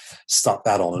them, stuck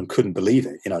that on and couldn't believe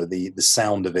it. The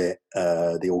sound of it,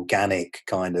 the organic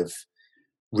kind of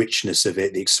richness of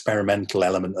it, the experimental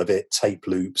element of it, tape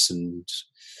loops and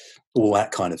all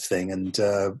that kind of thing. And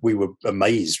we were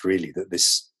amazed, really, that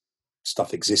this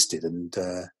stuff existed. And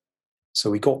so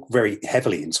we got very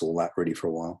heavily into all that, really, for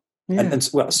a while. Yeah. And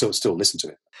I still listen to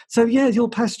it. So, your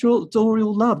pastoral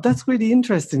love, that's really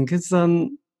interesting because,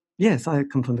 yes, I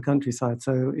come from the countryside,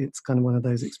 so it's kind of one of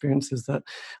those experiences that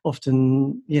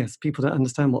often, people don't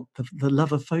understand what the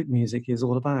love of folk music is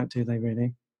all about, do they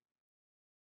really?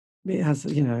 It has,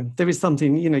 there is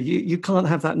something, you can't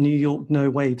have that New York no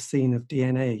wave scene of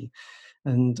DNA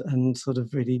and sort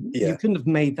of really, you couldn't have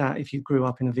made that if you grew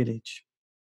up in a village.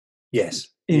 Yes.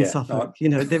 In Suffolk,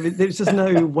 there's just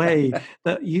no way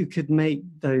that you could make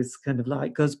those kind of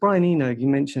because Brian Eno, you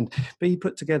mentioned, but he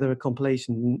put together a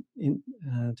compilation,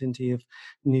 didn't he, of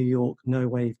New York no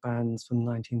wave bands from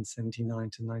 1979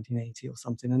 to 1980 or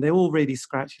something, and they're all really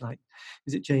scratchy. Like,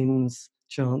 is it James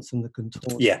Chance and the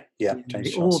Contortions? Yeah.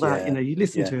 James all Chance, that, you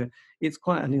listen to it. It's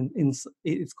quite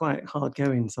it's quite hard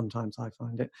going sometimes. I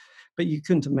find it, but you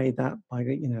couldn't have made that by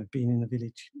being in a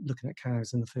village looking at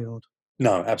cows in the field.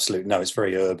 No, absolutely. No, it's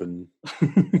very urban.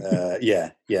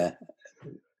 Yeah.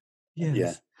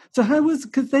 So how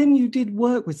because then you did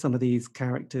work with some of these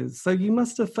characters, so you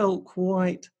must have felt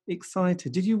quite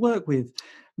excited. Did you work with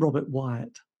Robert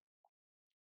Wyatt?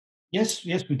 Yes,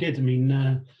 we did. I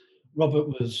mean, Robert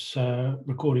was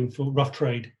recording for Rough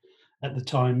Trade at the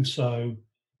time, so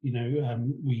we were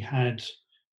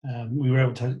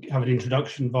able to have an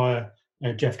introduction via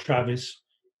Jeff Travis,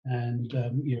 and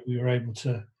we were able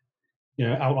to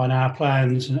outline our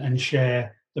plans and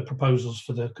share the proposals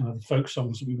for the kind of folk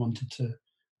songs that we wanted to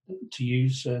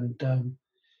use. And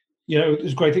it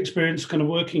was a great experience kind of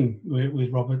working with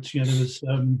Robert. There was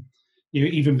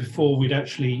even before we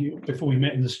met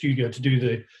in the studio to do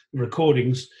the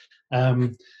recordings,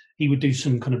 he would do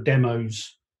some kind of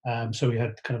demos. So we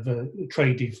had kind of a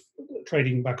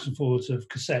trading backs and forwards of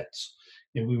cassettes.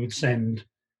 We would send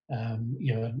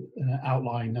an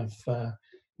outline of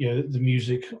the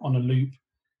music on a loop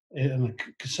in a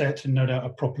cassette, and no doubt a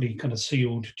properly kind of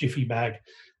sealed jiffy bag,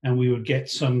 and we would get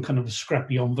some kind of a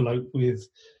scrappy envelope with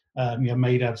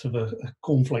made out of a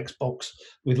cornflakes box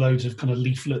with loads of kind of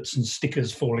leaflets and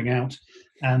stickers falling out,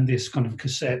 and this kind of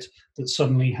cassette that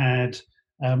suddenly had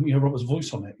Robert's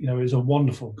voice on it. It was a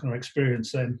wonderful kind of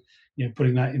experience then,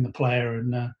 putting that in the player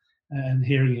and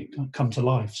hearing it come to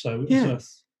life. So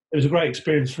it was a great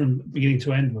experience from beginning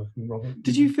to end working with Robert.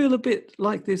 Did you feel a bit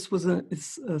like this was a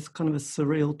kind of a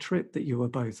surreal trip that you were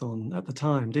both on at the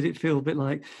time? Did it feel a bit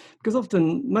like, because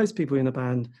often most people in a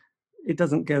band, it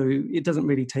doesn't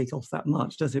really take off that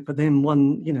much, does it? But then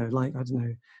one, like, I don't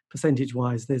know, percentage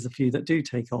wise, there's a few that do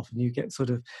take off, and you get sort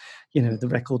of, the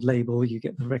record label, you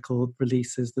get the record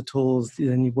releases, the tours,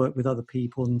 then you work with other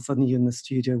people, and suddenly you're in the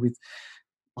studio with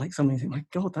like somebody, think, my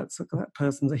God, that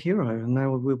person's a hero, and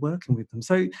now we're working with them.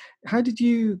 So how did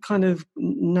you kind of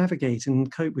navigate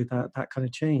and cope with that kind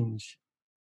of change?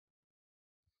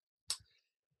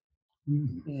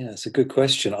 Yeah, it's a good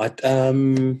question. I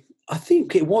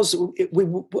think it was.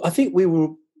 I think we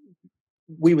were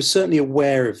certainly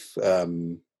aware of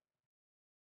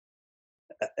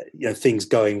things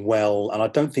going well, and I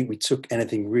don't think we took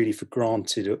anything really for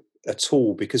granted at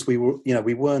all, because we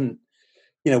weren't.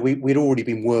 We'd already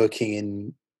been working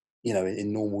in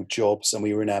normal jobs, and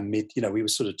we were in our mid. We were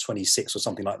sort of 26 or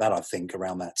something like that, I think,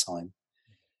 around that time,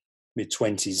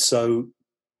 mid-20s. So.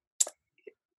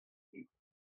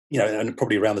 And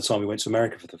probably around the time we went to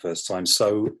America for the first time.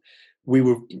 So we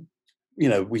were,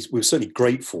 we were certainly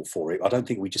grateful for it. I don't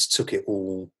think we just took it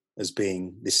all as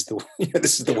being, this is the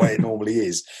way it normally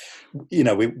is. We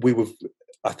were,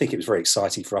 I think it was very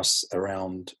exciting for us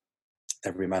around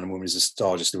Every Man and Woman is a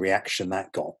Star, just the reaction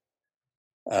that got.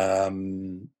 But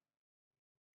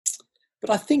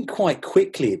I think quite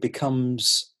quickly it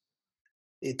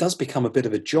does become a bit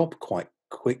of a job quite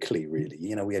quickly,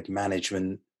 really. We had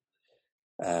management.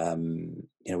 We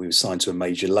were signed to a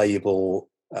major label,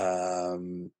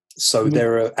 So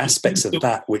there are aspects of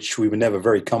that which we were never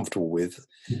very comfortable with.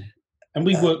 And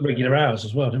we worked regular hours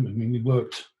as well, didn't we? I mean, we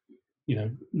worked,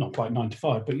 not quite 9 to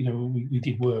 5, but, we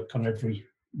did work kind of every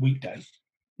weekday.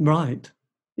 Right.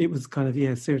 It was kind of,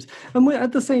 serious. And we're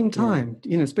at the same time,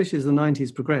 especially as the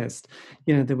 90s progressed,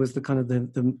 there was the kind of the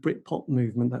Britpop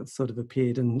movement that sort of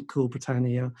appeared, and Cool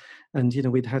Britannia. And,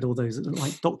 we'd had all those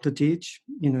like Dr. Dij,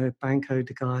 Banco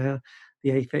de Gaia, the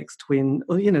Aphex Twin.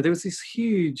 There was this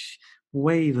huge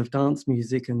wave of dance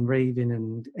music and raving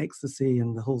and ecstasy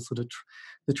and the whole sort of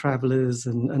the Travelers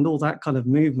and all that kind of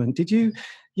movement. Did you,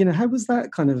 how was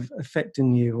that kind of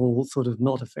affecting you, or sort of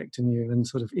not affecting you and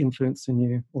sort of influencing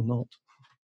you, or not?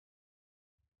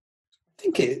 I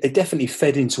think it definitely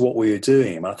fed into what we were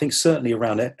doing. I mean, I think certainly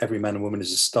around Every Man and Woman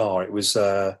is a Star, it was,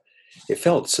 it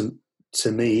felt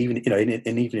to me, even,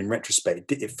 even in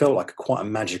retrospect, it felt like quite a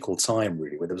magical time,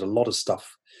 really, where there was a lot of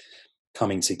stuff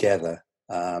coming together.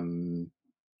 Even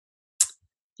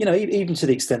to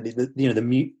the extent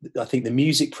that, I think the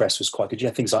music press was quite good. You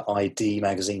had things like ID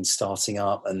magazine starting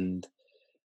up, and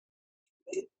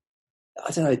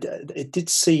I don't know, it did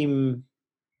seem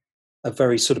a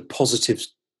very sort of positive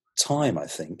time, I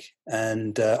think.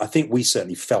 And I think we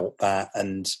certainly felt that,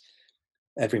 and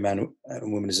Every Man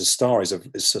and Woman is a Star is a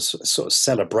sort of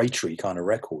celebratory kind of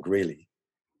record, really.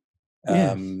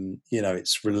 Yes.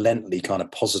 It's relentlessly kind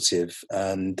of positive,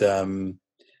 and so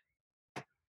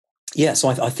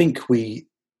I think we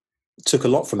took a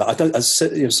lot from that. As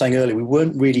I was saying earlier, we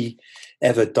weren't really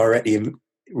ever directly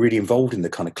really involved in the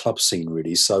kind of club scene,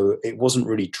 really, so it wasn't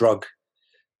really drug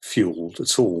fueled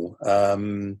at all.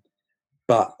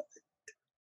 But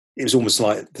it was almost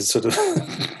like the sort of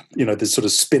the sort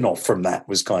of spin-off from that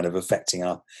was kind of affecting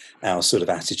our sort of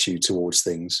attitude towards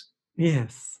things.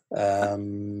 Yes.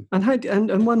 And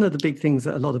one of the big things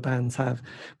that a lot of bands have,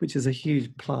 which is a huge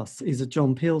plus, is a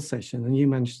John Peel session. And you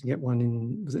managed to get one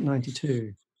in, was it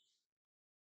 92?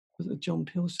 Was it John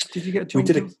Peel? Did you get John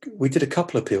Peel? We did a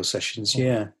couple of Peel sessions.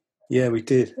 Yeah, we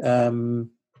did.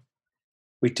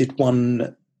 We did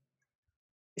one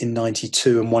in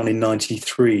 92 and one in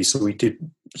 93. So we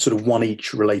did sort of one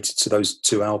each related to those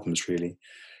two albums, really.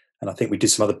 And I think we did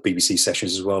some other BBC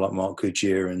sessions as well, like Mark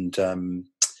Goodyear and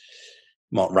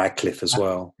Mark Radcliffe as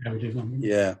well. Yeah, we did one.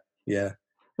 Yeah.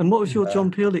 And what was your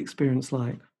John Peel experience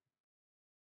like?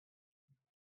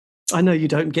 I know you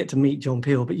don't get to meet John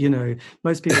Peel, but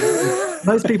most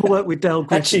people work with Del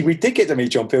Griffin. Actually, we did get to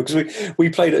meet John Peel because we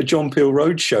played at a John Peel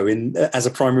Roadshow as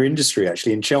a primary industry,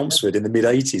 actually, in Chelmsford in the mid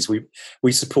 '80s.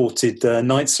 We supported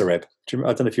Night Sareb. I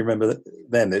don't know if you remember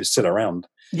them; they're still around.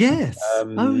 Yes.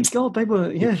 Oh God, they were.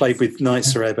 Yeah. We played with Night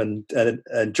Sareb and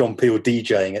John Peel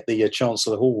DJing at the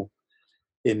Chancellor Hall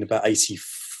in about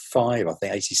 85, I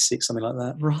think 86, something like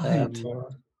that. Right.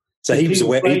 So he was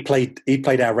aware. He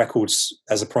played our records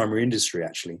as a primary industry.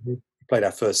 Actually, he played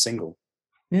our first single.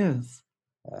 Yes.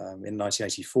 In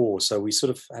 1984. So we sort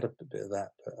of had a bit of that.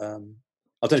 But, I don't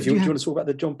know if you want to talk about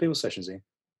the John Peel sessions, Ian?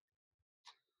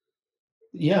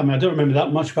 Yeah, I mean, I don't remember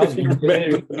that much, but I think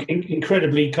they're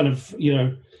incredibly kind of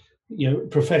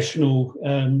professional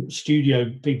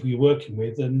studio people you're working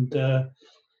with, and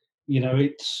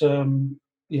it's.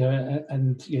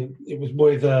 It was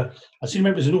with I still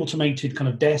remember it was an automated kind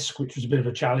of desk, which was a bit of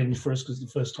a challenge for us because the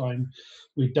first time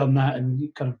we'd done that,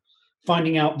 and kind of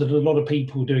finding out that a lot of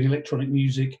people doing electronic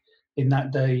music in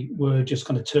that day were just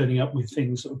kind of turning up with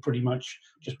things that were pretty much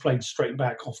just played straight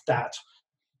back off DAT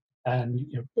and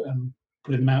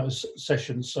putting them out as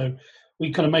sessions. So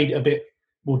we kind of made it a bit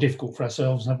more difficult for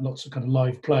ourselves and have lots of kind of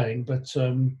live playing. But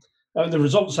the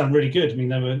results sound really good. I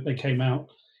mean, they came out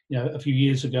a few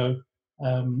years ago.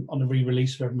 On a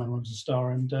re-release of Every Man Runs a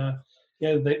Star, and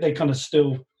they kind of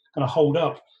still kind of hold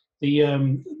up. The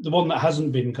one that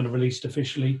hasn't been kind of released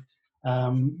officially,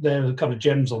 there are a couple of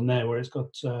gems on there where it's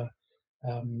got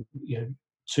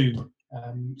two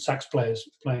sax players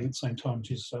playing at the same time, which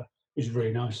is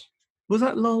really nice. Was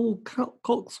that Lowell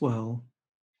Coxwell?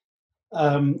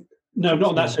 No, not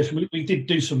on that session. We did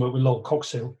do some work with Lowell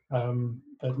Coxhill.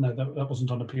 But no, that wasn't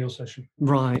on a Peel session.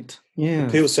 Right. Yeah.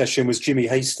 The Peel session was Jimmy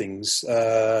Hastings.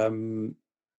 The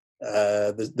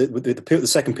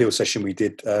second Peel session we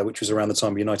did, which was around the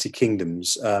time of United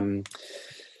Kingdoms, had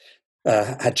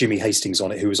Jimmy Hastings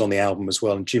on it, who was on the album as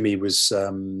well. And Jimmy was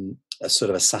a sort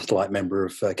of a satellite member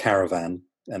of Caravan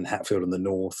and Hatfield and the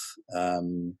North.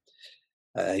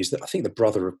 He's I think the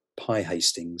brother of Pi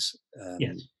Hastings,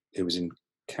 yes. Who was in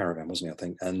Caravan, wasn't he? I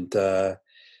think. And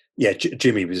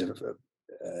Jimmy was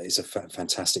is a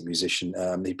fantastic musician.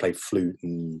 He played flute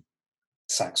and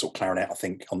sax or clarinet, I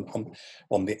think, on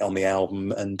the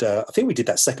album. And I think we did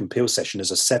that second Peel session as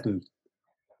a 7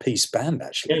 piece band,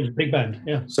 actually. Yeah, it was a big band,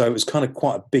 yeah. So it was kind of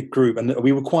quite a big group, and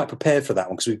we were quite prepared for that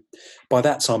one because by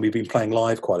that time we'd been playing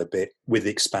live quite a bit with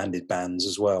expanded bands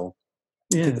as well.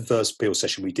 Yeah. I think the first Peel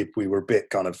session we did, we were a bit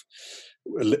kind of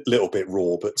a little bit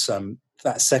raw, but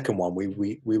that second one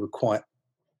we were quite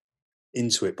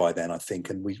into it by then, I think,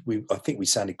 and I think we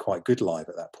sounded quite good live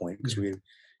at that point because we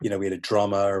had a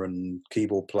drummer and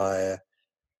keyboard player.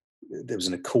 There was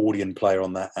an accordion player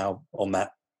on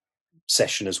that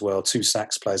session as well, 2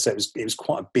 sax players. So it was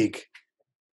quite a big,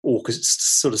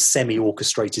 sort of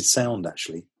semi-orchestrated sound,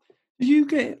 actually. Did you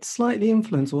get slightly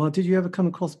influenced, or did you ever come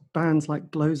across bands like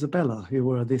Blowzabella, who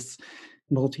were this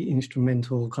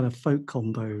multi-instrumental kind of folk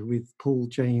combo with Paul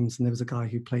James, and there was a guy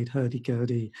who played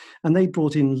hurdy-gurdy, and they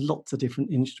brought in lots of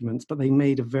different instruments, but they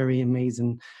made a very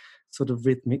amazing sort of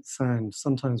rhythmic sound,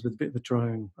 sometimes with a bit of a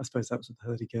drone. I suppose that was with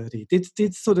hurdy-gurdy.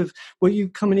 Did sort of, were you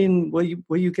coming in,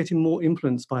 were you getting more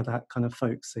influenced by that kind of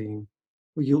folk scene?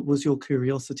 Was your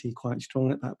curiosity quite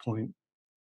strong at that point?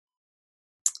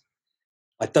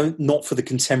 Not for the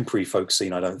contemporary folk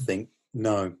scene, I don't think.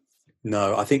 No.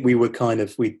 I think we were kind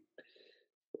of, we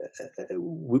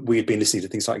had been listening to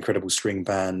things like Incredible String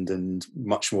Band and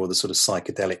much more of the sort of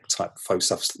psychedelic type folk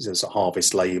stuff, sort of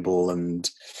Harvest Label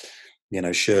and,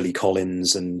 Shirley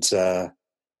Collins and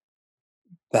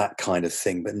that kind of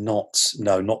thing, but not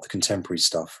the contemporary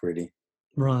stuff, really.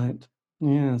 Right.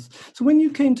 Yes. So when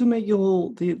you came to make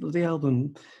the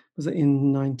album, was it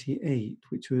in '98,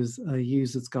 which was a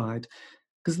user's guide?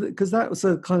 Because that was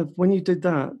a kind of, when you did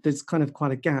that, there's kind of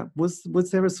quite a gap. Was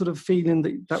there a sort of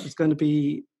feeling that was going to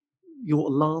be your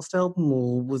last album,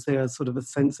 or was there sort of a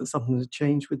sense that something had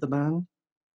changed with the band?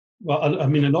 Well, I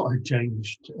mean, a lot had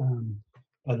changed.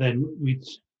 But then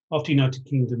after United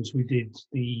Kingdoms, we did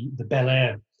the Bel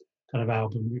Air kind of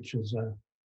album, which was a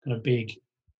kind of big,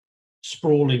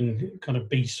 sprawling kind of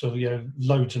beast of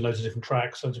loads and loads of different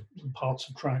tracks, loads of parts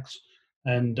of tracks,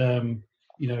 and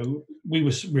we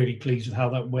were really pleased with how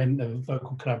that went. There were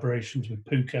vocal collaborations with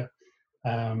Puka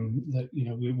that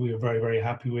we were very, very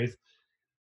happy with.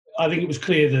 I think it was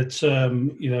clear that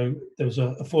there was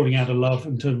a falling out of love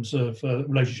in terms of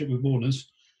relationship with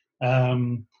Warner's,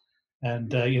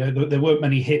 and there weren't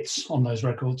many hits on those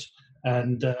records,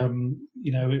 and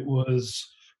it was,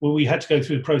 well, we had to go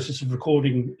through the process of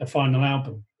recording a final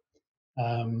album,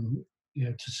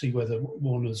 to see whether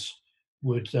Warner's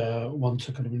would want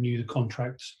to kind of renew the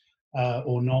contract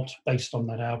or not based on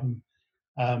that album.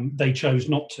 They chose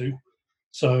not to,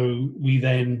 so we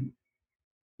then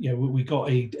we got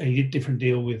a different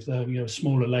deal with a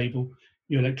smaller label,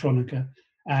 New Electronica,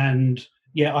 and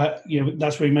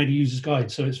that's where he made a user's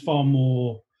guide. So it's far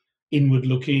more inward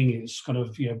looking. It's kind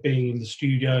of being in the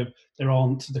studio. There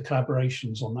aren't the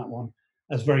collaborations on that one.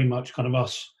 That's very much kind of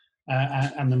us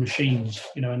and the machines,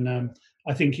 and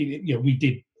I think we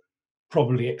did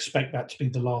probably expect that to be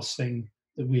the last thing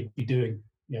that we'd be doing,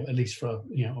 at least for a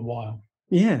while.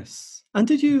 Yes. And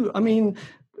did you, I mean,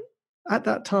 at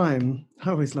that time, I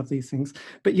always love these things,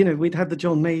 but we'd had the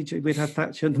John Major, we'd had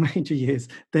Thatcher in the Major years,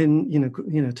 then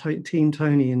Team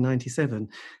Tony in '97.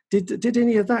 Did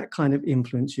any of that kind of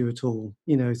influence you at all?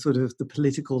 Sort of the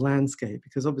political landscape,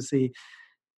 because obviously,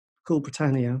 Cool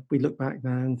Britannia, we look back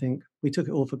now and think we took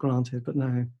it all for granted, but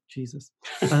no, Jesus.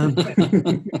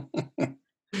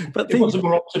 But it was a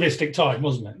more optimistic time,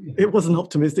 wasn't it? It wasn't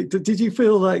optimistic. Did you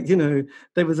feel like,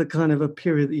 there was a kind of a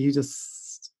period that you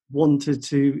just wanted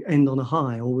to end on a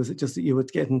high, or was it just that you were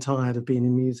getting tired of being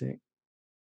in music?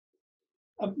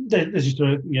 There's just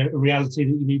a reality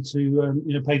that you need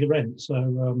to pay the rent. So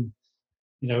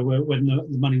when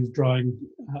the money was drying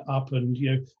up, and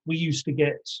we used to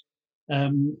get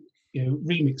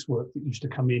remix work that used to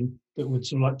come in that would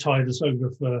sort of like tide us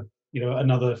over for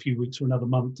another few weeks or another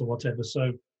month or whatever.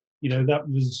 So that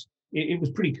was it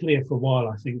was pretty clear for a while,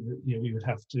 I think, that we would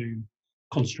have to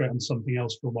concentrate on something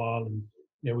else for a while, and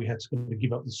we had to kind of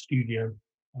give up the studio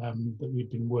that we'd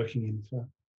been working in for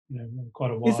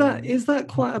quite a while. Is that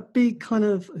quite a big kind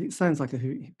of, it sounds like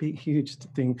a big huge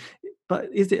thing, but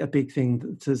is it a big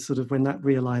thing to sort of, when that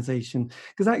realization,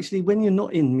 because actually when you're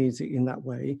not in music in that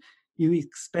way, you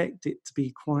expect it to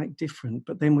be quite different,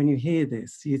 but then when you hear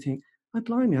this you think, oh,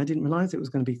 blimey, I didn't realise it was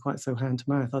going to be quite so hand to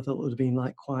mouth. I thought it would have been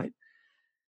like quite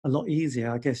a lot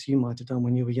easier. I guess you might have done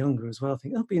when you were younger as well. I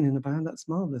think, being in a band, that's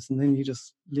marvellous. And then you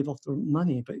just live off the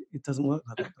money, but it doesn't work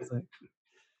like that, does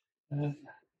it?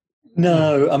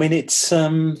 No, I mean, it's,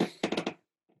 I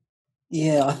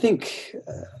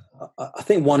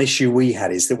think one issue we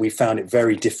had is that we found it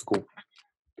very difficult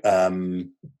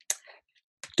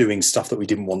doing stuff that we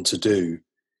didn't want to do.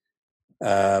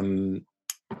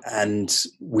 and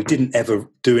we didn't ever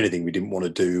do anything we didn't want to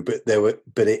do, but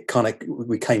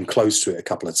we came close to it a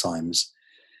couple of times.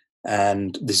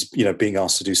 And this, being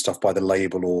asked to do stuff by the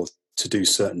label or to do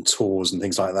certain tours and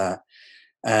things like that.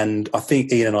 And I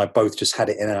think Ian and I both just had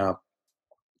it in a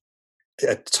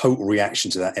total reaction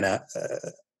to that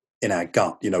in our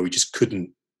gut. We just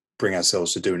couldn't bring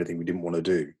ourselves to do anything we didn't want to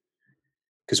do,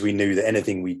 because we knew that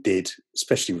anything we did,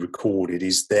 especially recorded,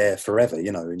 is there forever.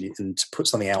 And to put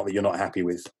something out that you're not happy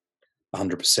with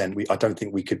 100%, I don't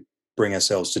think we could bring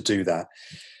ourselves to do that.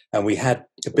 And we had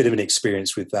a bit of an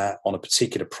experience with that on a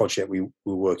particular project we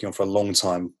were working on for a long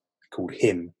time called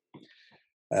Him,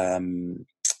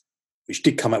 which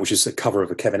did come out, which is a cover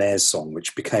of a Kevin Ayers song,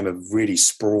 which became a really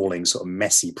sprawling, sort of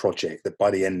messy project that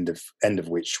by the end of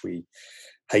which we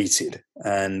hated.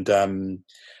 And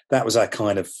that was our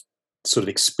kind of sort of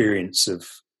experience of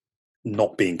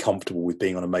not being comfortable with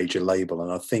being on a major label.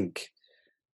 And I think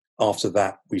after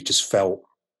that, we just felt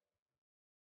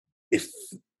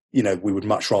we would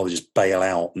much rather just bail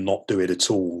out and not do it at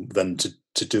all than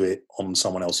to do it on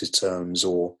someone else's terms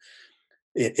or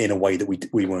in a way that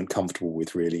we weren't comfortable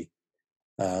with, really.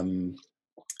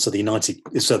 So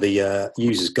the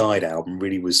User's Guide album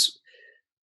really was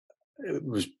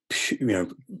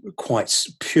quite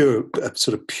pure, a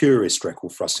sort of purist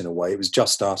record for us in a way. It was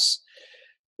just us,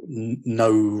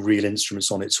 no real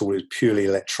instruments on it at all. It was purely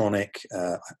electronic,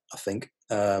 I think.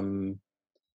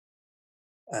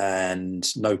 And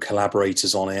no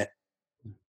collaborators on it,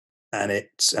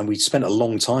 and we spent a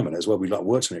long time on it as well. We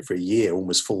worked on it for a year,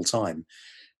 almost full time,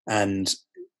 and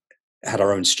had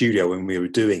our own studio when we were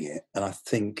doing it. And I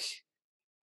think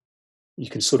you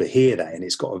can sort of hear that, and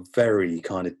it's got a very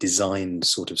kind of designed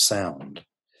sort of sound.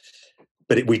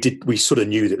 But we sort of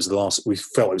knew that it was the last. We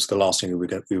felt it was the last thing we were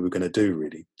going to do,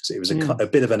 really. So it was a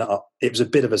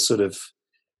bit of a sort of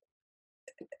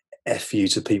F you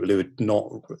to people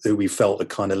who we felt had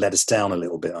kind of let us down a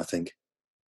little bit, I think.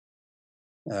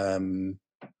 I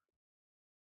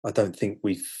don't think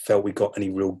we felt we got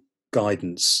any real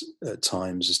guidance at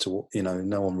times as to what,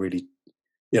 no one really,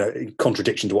 in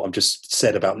contradiction to what I've just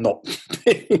said about about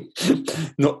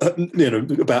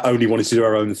only wanting to do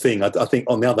our own thing. I think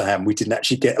on the other hand, we didn't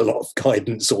actually get a lot of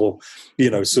guidance or,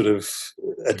 sort of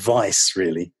advice,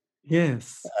 really.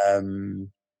 Yes.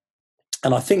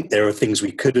 And I think there are things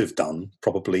we could have done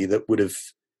probably that would have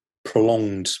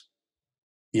prolonged,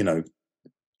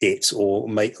 it or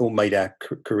made our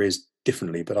careers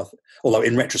differently. But although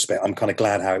in retrospect, I'm kind of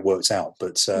glad how it worked out.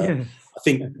 But I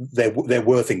think there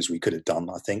were things we could have done.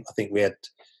 I think we had,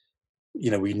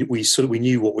 we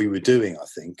knew what we were doing. I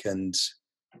think, and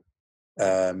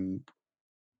I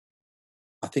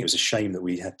think it was a shame that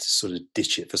we had to sort of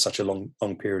ditch it for such a long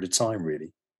period of time,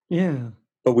 really. Yeah.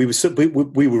 But we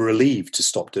were relieved to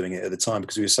stop doing it at the time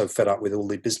because we were so fed up with all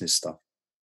the business stuff.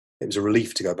 It was a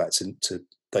relief to go back to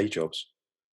day jobs.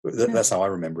 That's how I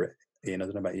remember it. Ian, I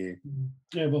don't know about you.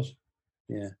 Yeah, it was.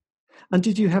 Yeah. And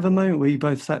did you have a moment where you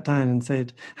both sat down and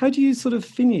said, how do you sort of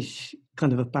finish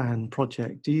kind of a band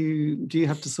project? Do you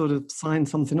have to sort of sign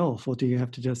something off, or do you have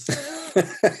to just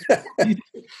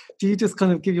do you just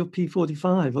kind of give your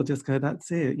P45 or just go, that's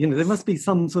it? There must be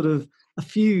some sort of a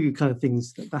few kind of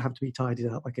things that have to be tidied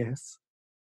up, I guess.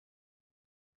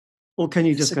 Or can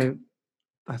you just go,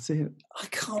 that's it? I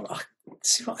can't.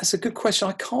 That's a good question.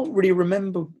 I can't really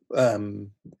remember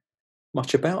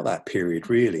much about that period,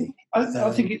 really. I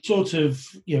think it sort of,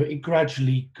 it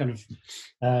gradually kind of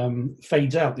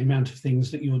fades out, the amount of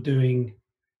things that you're doing.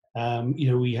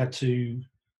 We had to,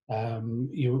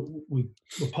 we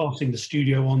were passing the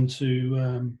studio on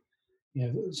to,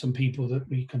 some people that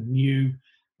we kind of knew,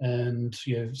 and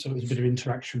so it was a bit of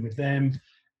interaction with them.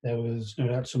 There was no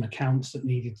doubt some accounts that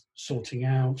needed sorting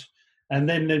out, and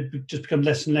then it just become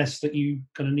less and less that you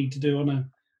kind of need to do on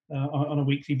a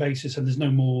weekly basis. And there's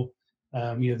no more,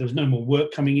 there's no more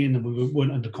work coming in, and we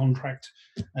weren't under contract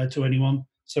to anyone,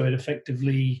 so it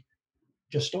effectively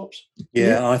just stops.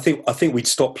 Yeah, I think we'd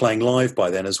stopped playing live by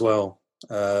then as well.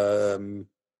 So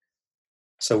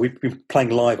we've been playing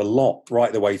live a lot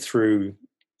right the way through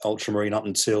Ultramarine up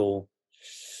until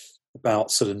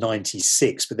about sort of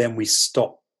 96, but then we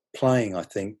stopped playing, I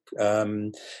think.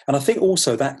 And I think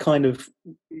also that kind of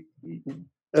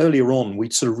earlier on,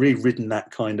 we'd sort of rewritten that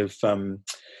kind of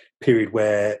period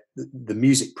where the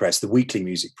music press, the weekly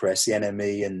music press, the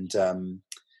NME and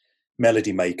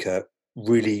Melody Maker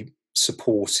really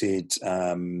supported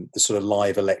the sort of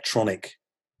live electronic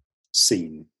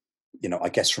scene. I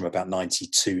guess from about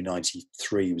 92,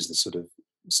 93 was the sort of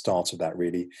start of that,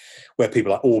 really, where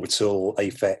people like Orbital,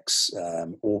 Aphex,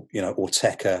 or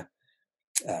Tekka,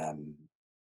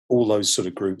 all those sort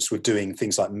of groups were doing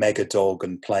things like Megadog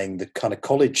and playing the kind of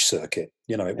college circuit.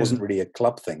 It wasn't really a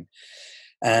club thing.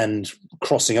 And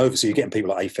crossing over, so you're getting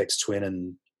people like Aphex Twin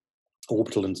and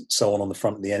Orbital and so on the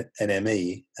front of the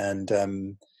NME.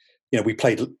 And, we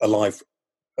played a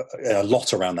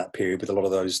lot around that period with a lot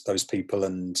of those people,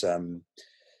 and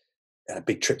a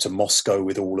big trip to Moscow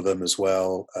with all of them as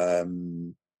well.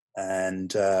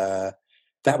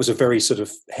 That was a very sort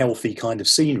of healthy kind of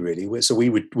scene, really. So we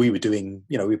were doing,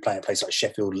 we were playing at places like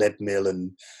Sheffield Lead Mill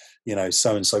and,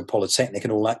 so-and-so Polytechnic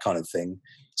and all that kind of thing.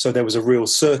 So there was a real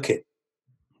circuit,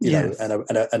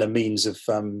 and a means of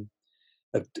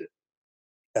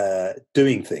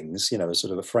doing things,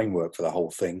 sort of a framework for the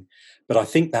whole thing. But I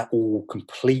think that all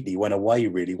completely went away,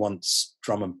 really, once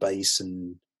drum and bass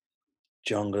and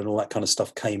jungle and all that kind of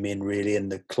stuff came in, really,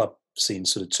 and the club scene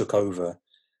sort of took over.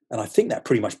 And I think that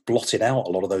pretty much blotted out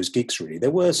a lot of those gigs, really. There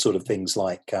were sort of things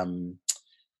like, the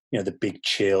Big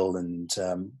Chill and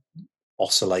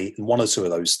Oscillate, and one or two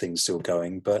of those things still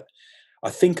going. But I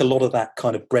think a lot of that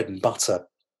kind of bread and butter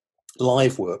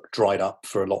live work dried up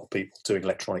for a lot of people doing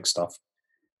electronic stuff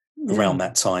around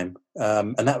that time.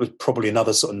 And that was probably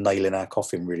another sort of nail in our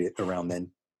coffin, really, around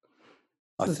then,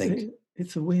 I think.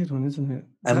 It's a weird one, isn't it?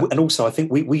 And also, I think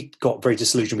we got very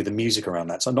disillusioned with the music around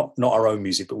that time. Not our own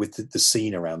music, but with the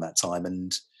scene around that time.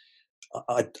 And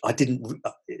I didn't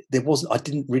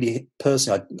really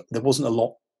personally. There wasn't a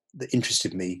lot that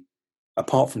interested me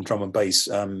apart from drum and bass.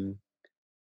 I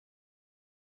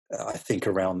think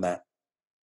around that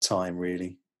time,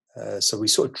 really. So we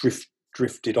sort of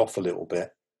drifted off a little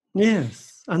bit.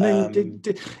 Yes, and then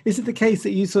is it the case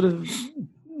that you sort of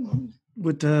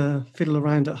would fiddle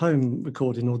around at home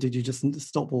recording, or did you just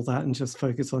stop all that and just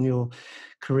focus on your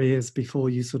careers before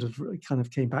you sort of kind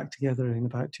of came back together in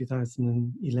about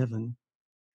 2011?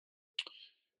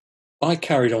 I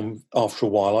carried on after a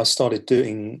while. I started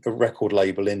doing a record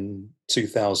label in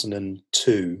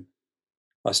 2002.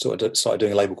 I started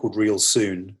doing a label called Real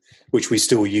Soon, which we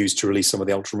still use to release some of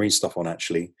the Ultramarine stuff on,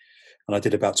 actually. And I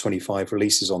did about 25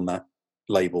 releases on that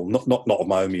label, not of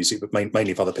my own music, but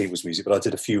mainly of other people's music. But I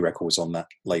did a few records on that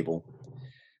label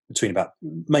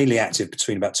mainly active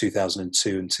between about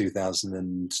 2002 and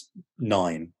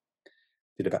 2009.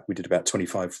 We did about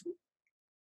 25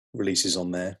 releases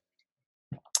on there.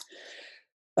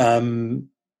 And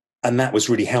that was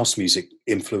really house music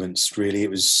influenced, really.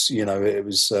 It was,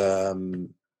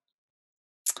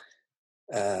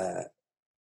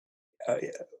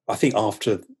 I think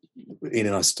after Ian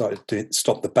and I started to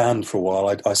stop the band for a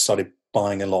while, I started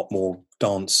buying a lot more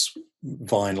dance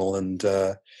vinyl, and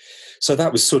so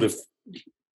that was sort of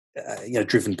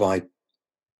driven by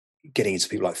getting into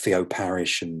people like Theo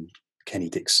Parrish and Kenny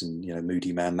Dixon,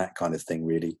 Moody Man, that kind of thing,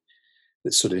 really,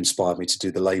 that sort of inspired me to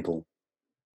do the label.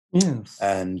 Yes.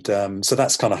 And so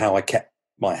that's kind of how I kept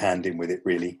my hand in with it,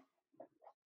 really.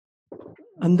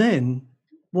 And then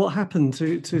what happened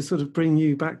to sort of bring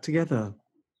you back together?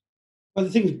 Well,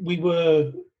 the thing is, we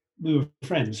were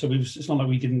friends, so it's not like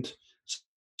we didn't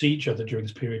see each other during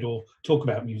this period or talk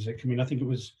about music. I mean, I think it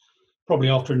was probably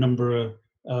after a number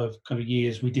of kind of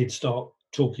years we did start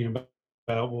talking about,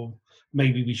 well,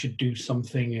 maybe we should do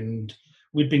something. And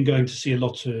we'd been going to see a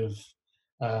lot of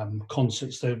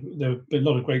concerts. There have been a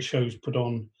lot of great shows put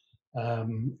on,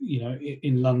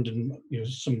 in London.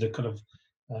 Some of the kind of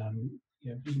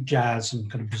jazz and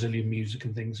kind of Brazilian music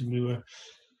and things. And we've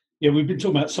been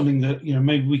talking about something that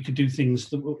maybe we could do things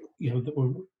that were that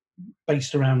were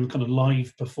based around kind of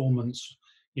live performance,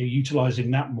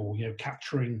 utilizing that more,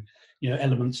 capturing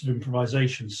elements of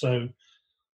improvisation. So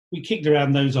we kicked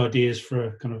around those ideas for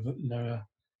a kind of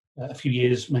a few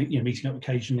years, meeting up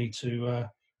occasionally to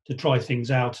try things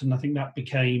out, and I think that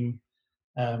became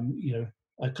a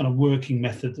kind of working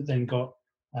method that then got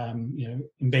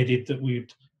embedded, that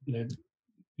we'd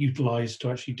utilize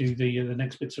to actually do the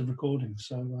next bits of recording.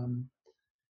 So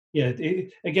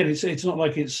it's not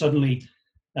like it's suddenly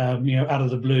out of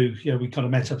the blue. We kind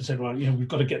of met up and said, well, we've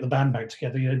got to get the band back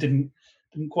together. It didn't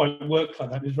quite work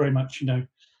like that. It was very much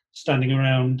standing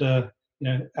around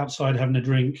outside having a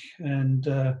drink, and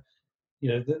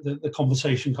the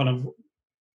conversation kind of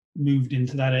moved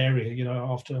into that area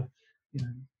after.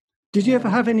 Did you ever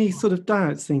have any sort of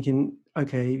doubts, thinking,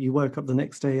 okay, you woke up the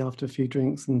next day after a few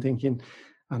drinks and thinking,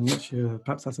 I'm not sure,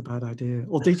 perhaps that's a bad idea?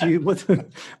 Or did you,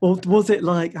 or was it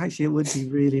like, actually, it would be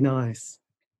really nice?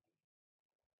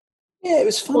 Yeah, it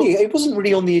was funny. It wasn't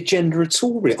really on the agenda at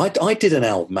all, really. I did an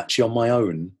album, actually, on my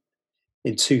own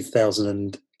in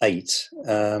 2008.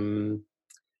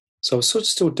 So I was sort of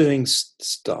still doing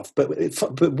stuff. But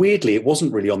weirdly, it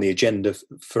wasn't really on the agenda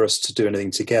for us to do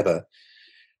anything together.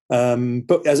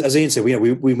 But as Ian said,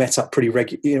 we met up pretty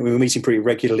regularly. We were meeting pretty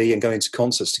regularly and going to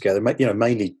concerts together.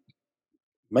 Mainly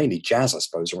jazz, I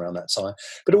suppose, around that time.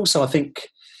 But also, I think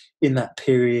in that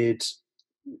period,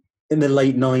 in the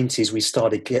late 90s, we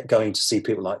started going to see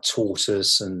people like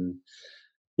Tortoise and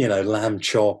Lamb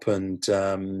Chop and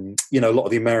a lot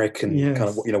of the American kind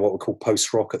of what we call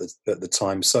post rock at the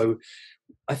time. So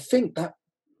I think that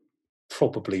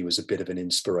probably was a bit of an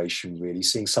inspiration, really,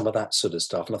 seeing some of that sort of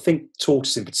stuff. And I think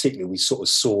Tortoise in particular, we sort of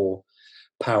saw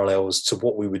parallels to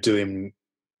what we were doing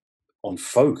on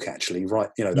folk, actually, right?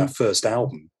 That first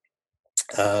album.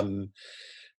 The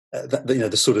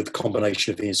sort of the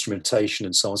combination of the instrumentation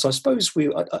and so on. So I suppose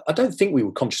I don't think we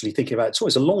were consciously thinking about it at all.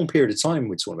 It's a long period of time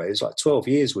we're talking about. It was like 12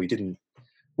 years we didn't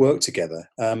work together.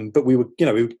 But we were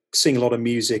seeing a lot of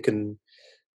music and,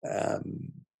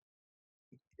 and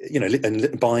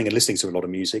buying and listening to a lot of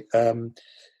music. But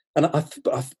I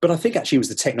think actually it was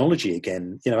the technology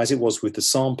again, as it was with the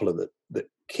sampler that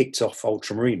kicked off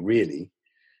Ultramarine, really.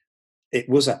 It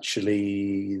was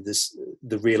actually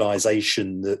the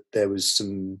realization that there was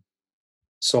some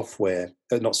there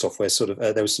was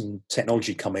some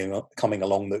technology coming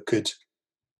along that could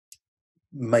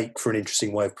make for an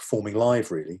interesting way of performing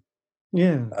live, really.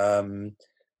 Yeah.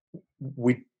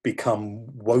 We'd become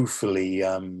woefully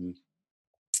out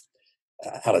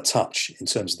of touch in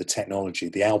terms of the technology.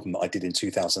 The album that I did in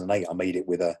 2008, I made it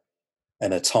with an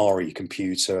Atari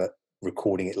computer,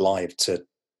 recording it live to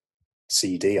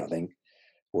CD, I think.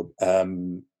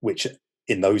 Which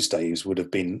in those days would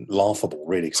have been laughable,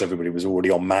 really, because everybody was already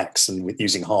on Macs and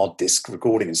using hard disk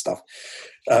recording and stuff.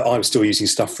 I was still using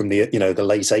stuff from the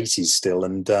late 80s still,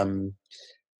 and so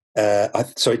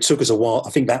it took us a while. I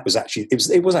think that was actually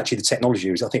it was actually the technology.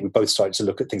 I think we both started to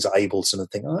look at things like Ableton and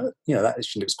think, that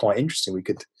actually looks quite interesting. We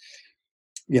could,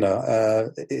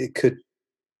 it could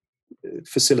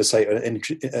facilitate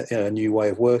a new way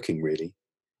of working, really.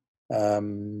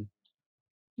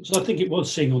 So I think it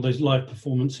was seeing all those live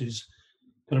performances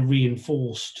kind of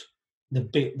reinforced the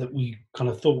bit that we kind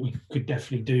of thought we could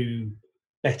definitely do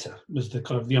better, was the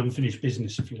kind of the unfinished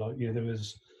business, if you like. There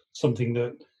was something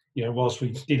that, whilst we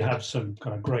did have some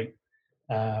kind of great,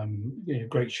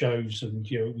 great shows, and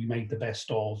we made the best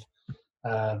of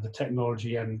the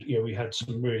technology, and we had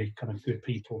some really kind of good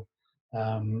people,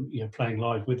 playing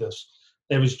live with us.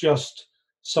 There was just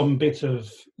some bit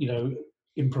of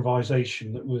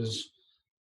improvisation that was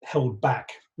held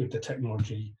back with the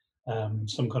technology,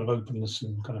 some kind of openness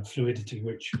and kind of fluidity,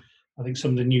 which I think some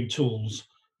of the new tools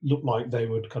look like they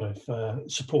would kind of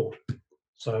support.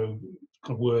 So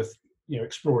kind of worth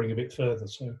exploring a bit further.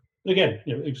 So, but again,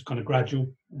 it was kind of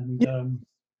gradual. And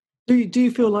do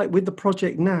you feel like with the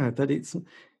project now that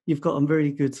you've got a very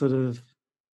good sort of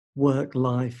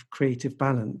work-life creative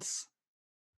balance?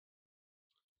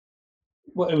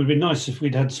 Well, it would be nice if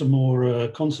we'd had some more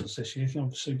concerts this year,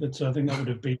 obviously, but I think that would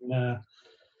have been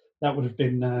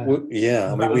well,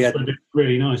 yeah. I mean, we had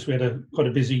really nice. We had quite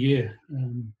a busy year.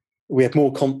 We had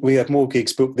more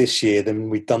gigs booked this year than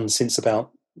we'd done since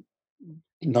about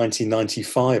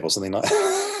 1995 or something like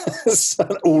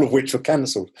that. All of which were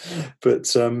cancelled. But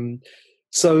so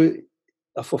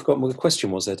I forgot what the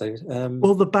question was there, David.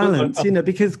 Well, the balance,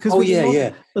 because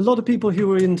a lot of people who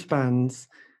were into bands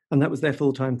and that was their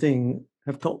full-time thing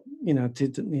have got,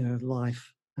 did,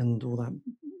 life and all that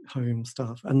home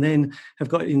stuff, and then have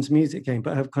got into music game,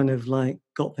 but have kind of like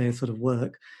got their sort of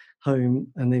work, home,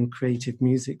 and then creative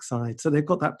music side. So they've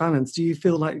got that balance. Do you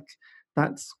feel like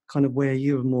that's kind of where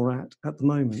you're more at the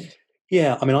moment?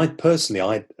 Yeah, I mean, I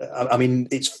mean,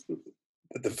 it's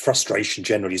the frustration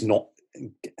generally is not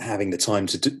having the time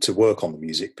to work on the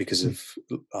music because of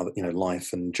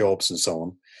life and jobs and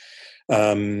so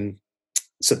on.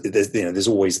 So there's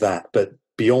always that, but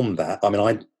beyond that, I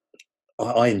mean,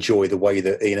 I enjoy the way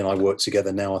that Ian and I work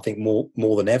together now. I think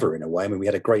more than ever, in a way. I mean, we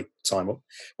had a great time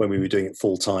when we were doing it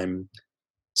full time.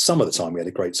 Some of the time we had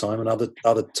a great time, and other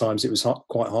times it was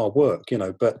quite hard work,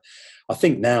 But I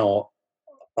think now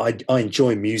I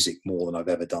enjoy music more than I've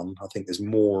ever done. I think there's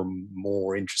more and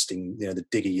more interesting. The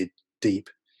digger you deep,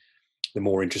 the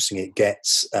more interesting it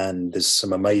gets, and there's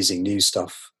some amazing new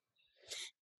stuff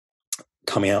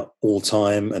coming out all the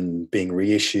time and being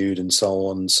reissued and so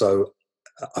on. So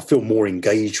I feel more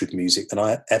engaged with music than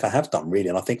I ever have done, really,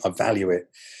 and I think I value it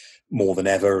more than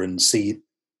ever, and see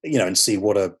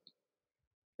what an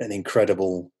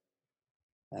incredible,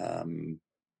 I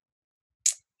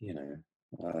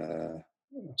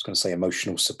was going to say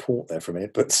emotional support there for a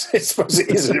minute, but I suppose it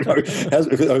isn't.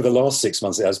 Over the last 6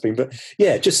 months, it has been. But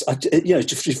yeah, just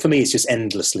for me, it's just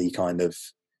endlessly kind of,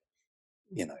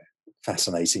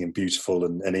 fascinating and beautiful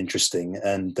and interesting.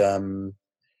 And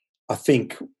I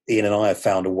think Ian and I have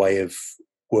found a way of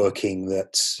working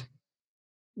that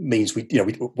means we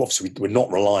obviously we're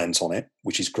not reliant on it,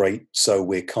 which is great. So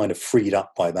we're kind of freed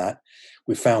up by that.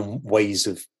 We've found ways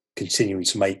of continuing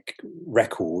to make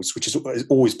records, which has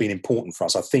always been important for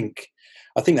us. I think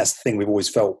that's the thing we've always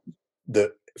felt,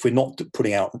 that if we're not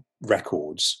putting out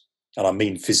records, and I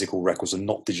mean physical records and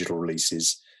not digital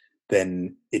releases,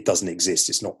 then it doesn't exist.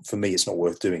 It's not, for me, it's not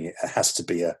worth doing it. It has to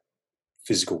be a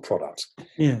physical product.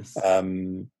 Yes.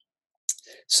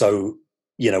 So,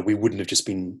 we wouldn't have just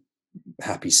been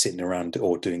happy sitting around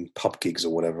or doing pub gigs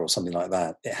or whatever or something like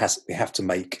that. We have to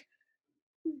make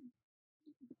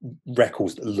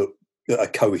records that are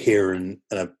coherent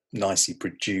and are nicely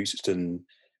produced and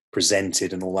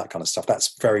presented and all that kind of stuff.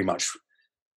 That's very much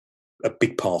a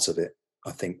big part of it,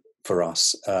 I think, for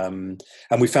us. And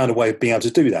we found a way of being able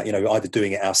to do that, either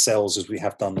doing it ourselves, as we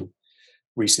have done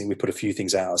recently. We put a few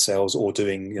things out ourselves, or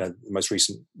doing, the most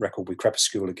recent record with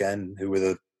Crepuscule again, who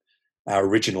were our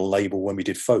original label when we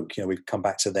did folk. We've come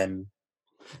back to them.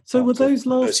 So were those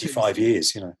last 35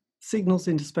 years, Signals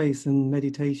into Space and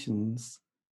Meditations,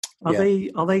 are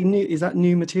they new? Is that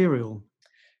new material?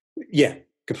 Yeah,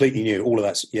 completely new. All of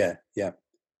that's yeah.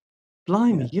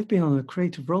 Blimey, you've been on a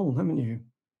creative role, haven't you?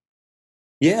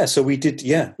 Yeah, so we did.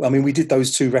 Yeah, I mean, we did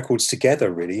those two records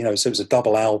together, really. So it was a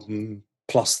double album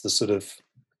plus the sort of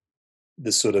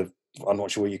I'm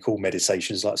not sure what you call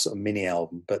Meditations, like sort of mini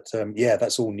album. But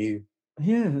that's all new.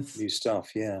 Yes, new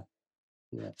stuff. Yeah.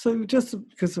 So just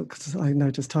because I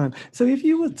noticed time. So if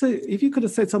you could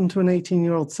have said something to an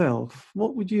 18-year-old self,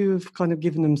 what would you have kind of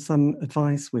given them some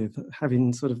advice with,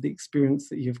 having sort of the experience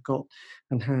that you've got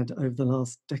and had over the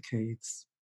last decades?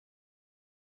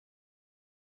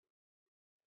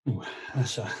 Ooh,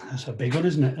 that's a big one,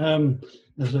 isn't it?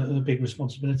 There's a big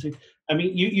responsibility. I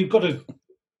mean, you've got to,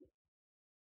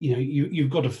 you've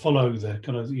got to follow the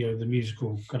kind of the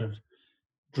musical kind of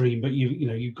dream, but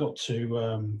you've got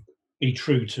to be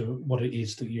true to what it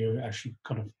is that you're actually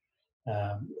kind of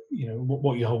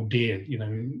what you hold dear. You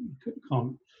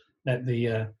can't let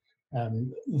the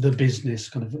business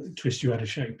kind of twist you out of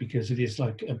shape, because it is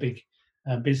like a big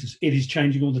business. It is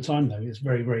changing all the time, though. It's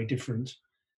very, very different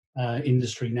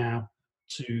industry now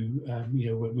to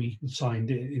when we signed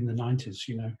it in the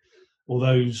 90s. All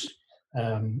those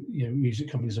music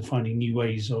companies are finding new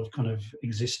ways of kind of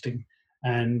existing,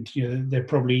 and they're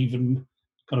probably even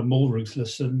kind of more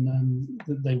ruthless than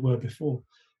they were before.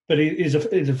 But it's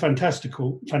a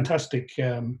fantastic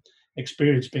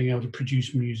experience being able to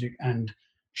produce music and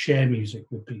share music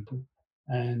with people.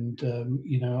 And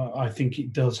I think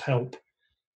it does help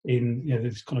in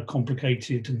this kind of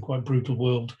complicated and quite brutal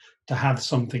world to have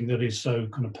something that is so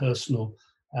kind of personal,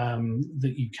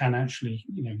 that you can actually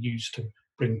use to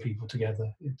bring people together.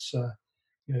 It's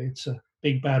a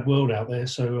big bad world out there,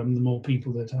 so the more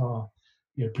people that are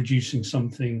producing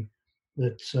something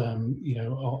that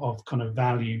of kind of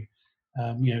value,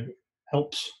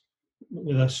 helps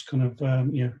with us kind of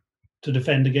to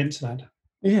defend against that.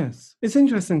 Yes, it's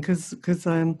interesting because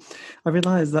I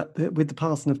realise that with the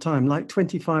passing of time, like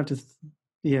 25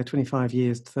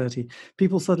 years to 30,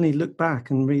 people suddenly look back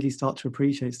and really start to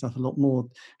appreciate stuff a lot more.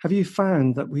 Have you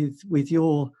found that with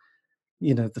your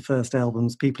the first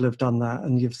albums, people have done that,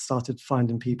 and you've started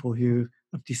finding people who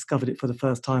have discovered it for the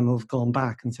first time, or have gone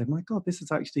back and said, my God, this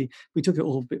is actually, we took it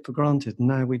all a bit for granted, and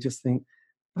now we just think,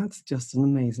 that's just an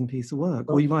amazing piece of work.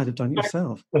 Or you might have done it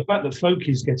yourself. The fact that folk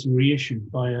is getting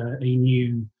reissued by a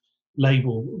new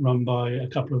label run by a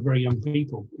couple of very young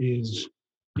people is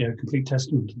a complete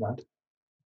testament to that.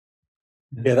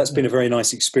 Yeah, that's been a very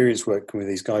nice experience working with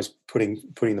these guys, putting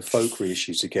the folk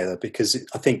reissue together, because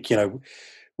I think,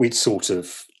 we'd sort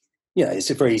of, it's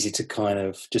very easy to kind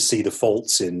of just see the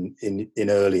faults in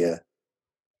earlier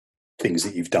things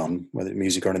that you've done, whether it's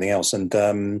music or anything else. And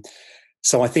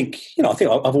so I think,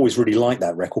 I've always really liked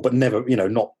that record, but never,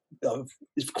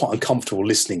 it's quite uncomfortable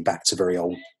listening back to very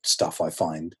old stuff, I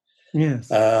find. Yes.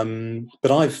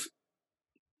 But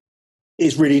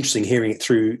it's really interesting hearing it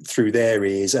through their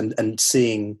ears and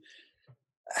seeing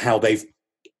how they've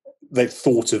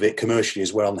thought of it commercially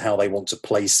as well, and how they want to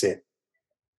place it,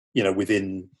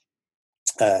 within,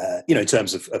 in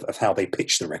terms of how they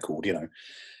pitch the record, and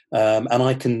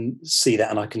I can see that,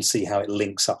 and I can see how it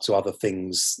links up to other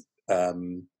things,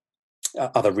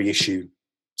 other reissue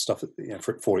stuff,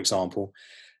 for example.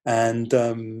 And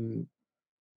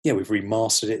we've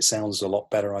remastered it. Sounds a lot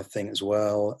better, I think, as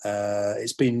well.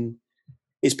 It's been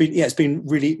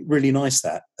really, really nice,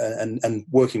 that, and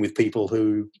working with people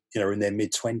who are in their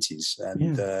mid-20s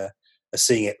and are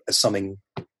seeing it as something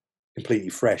completely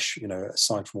fresh,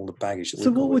 aside from all the baggage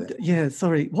that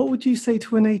what would you say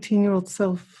to an 18-year-old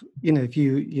self if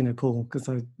you, Paul, because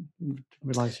I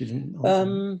realised you didn't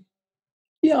answer.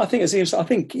 Yeah, I think I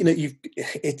think you've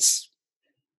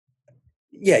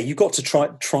got to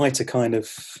try to kind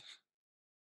of.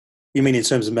 You mean in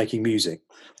terms of making music?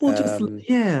 Well,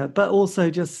 but also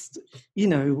just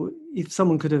if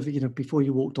someone could have before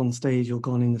you walked on stage or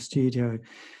gone in the studio.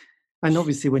 And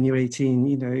obviously, when you're 18,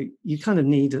 you kind of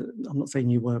need, I'm not saying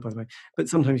you were, by the way, but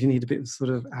sometimes you need a bit of sort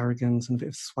of arrogance and a bit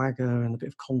of swagger and a bit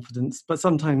of confidence. But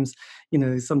sometimes,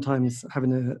 sometimes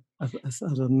having a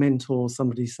sort of mentor,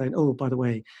 somebody saying, oh, by the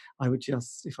way, I would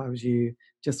just, if I was you,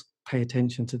 just pay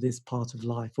attention to this part of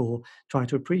life or try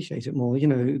to appreciate it more,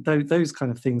 those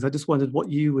kind of things. I just wondered what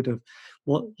you would have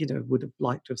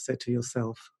liked to have said to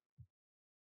yourself,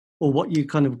 or what you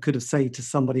kind of could have said to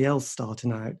somebody else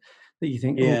starting out. That you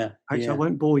think, I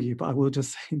won't bore you, but I will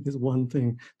just say there's one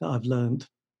thing that I've learned.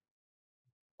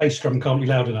 Bass drum can't be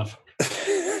loud enough.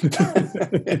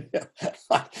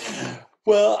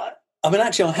 Well, I mean,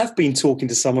 actually, I have been talking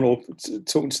to someone or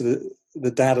talking to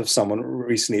the dad of someone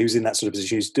recently who's in that sort of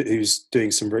position, who's doing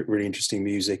some really interesting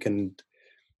music and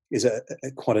is at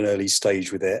quite an early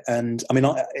stage with it. And I mean,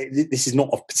 this is not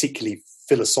a particularly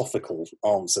philosophical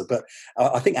answer, but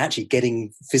I think actually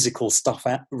getting physical stuff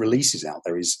releases out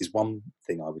there is one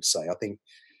thing I would say. I think,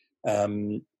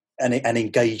 and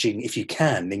engaging, if you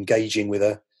can, engaging with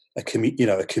a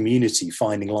community,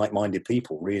 finding like-minded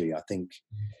people. Really, I think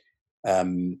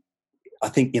you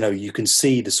can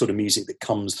see the sort of music that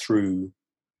comes through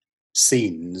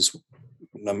scenes,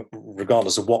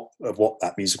 regardless of what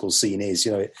that musical scene is.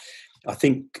 I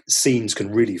think scenes can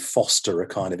really foster a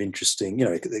kind of interesting,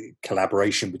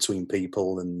 collaboration between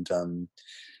people and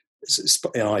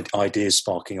ideas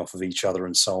sparking off of each other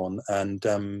and so on. And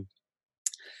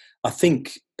I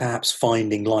think perhaps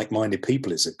finding like-minded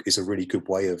people is a really good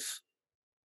way of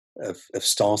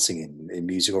starting in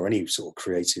music or any sort of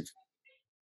creative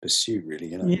pursuit, really.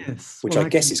 Yes, which I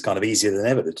guess is kind of easier than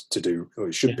ever to do, or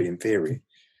it should be in theory.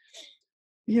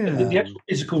 Yeah, the actual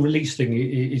physical release thing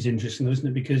is interesting, though, isn't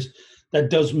it? Because that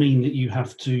does mean that you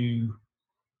have to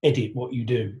edit what you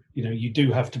do. You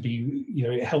do have to be.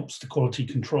 It helps the quality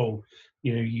control.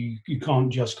 You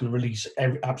can't just kind of release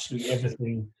absolutely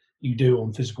everything you do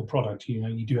on physical product.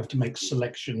 You do have to make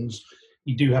selections.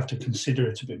 You do have to consider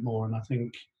it a bit more, and I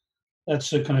think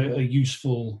that's a kind of a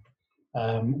useful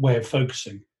way of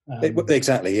focusing.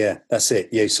 Exactly. Yeah, that's it.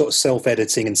 Yeah, sort of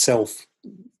self-editing and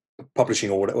self-publishing,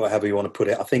 or whatever you want to put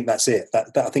it. I think that's it.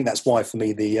 I think that's why for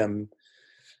me the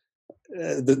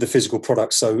physical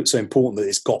product's so important, that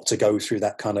it's got to go through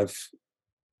that kind of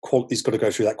it's got to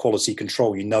go through that quality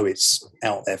control. It's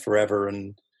out there forever,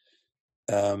 and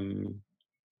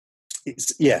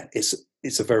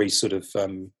it's a very sort of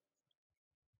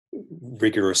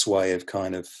rigorous way of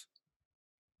kind of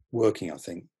working, I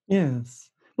think. Yes.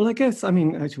 Well, I guess,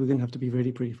 actually, we're going to have to be really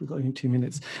brief. We've got only 2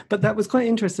 minutes. But that was quite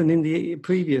interesting in the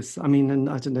previous, and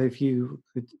I don't know if you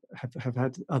could have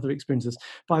had other experiences,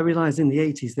 but I realised in the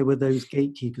 80s there were those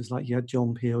gatekeepers, like you had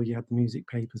John Peel, you had the music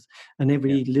papers, and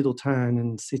every little town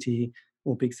and city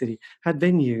or big city had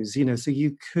venues, so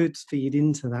you could feed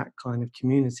into that kind of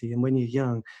community. And when you're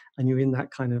young and you're in that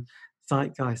kind of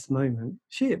zeitgeist moment,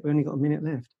 we've only got a minute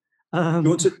left.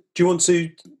 Do you want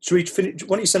to finish?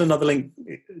 Why don't you send another link,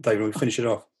 David? We'll finish it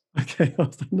off. Okay.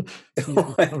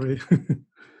 Sorry.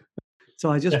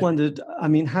 So I just wondered,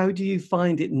 how do you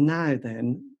find it now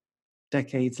then,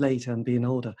 decades later and being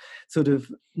older, sort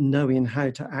of knowing how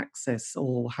to access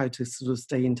or how to sort of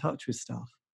stay in touch with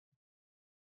stuff?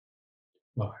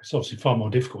 Well, it's obviously far more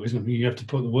difficult, isn't it? You have to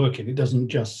put the work in. It doesn't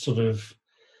just sort of,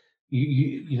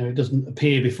 it doesn't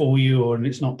appear before you, and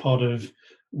it's not part of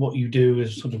what you do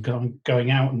is sort of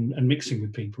going out and mixing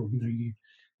with people.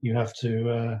 You have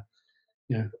to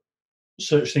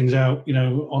search things out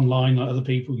online like other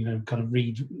people, kind of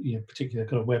read particular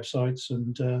kind of websites,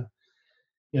 and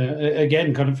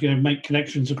again kind of make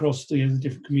connections across the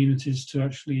different communities to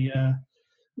actually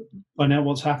find out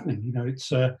what's happening.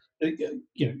 It's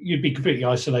you'd be completely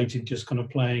isolated just kind of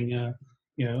playing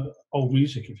old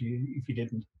music if you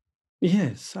didn't.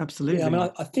 Yes, absolutely. Yeah,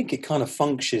 I think it kind of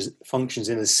functions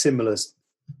in a similar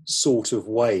sort of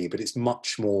way, but it's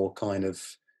much more kind of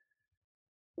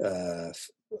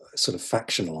sort of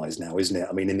factionalized now, isn't it?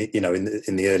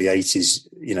 In the early 80s,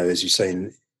 as you say,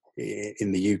 in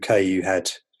the UK, you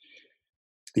had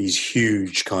these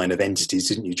huge kind of entities,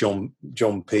 didn't you? John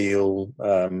Peel,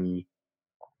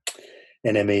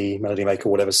 NME, Melody Maker,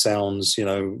 Whatever Sounds,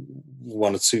 1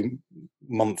 or 2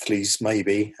 monthlies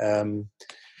maybe. I'm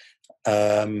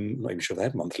not even sure they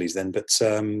had monthlies then, but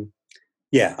they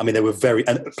were very,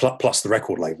 and plus the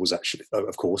record labels, actually,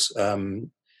 of course.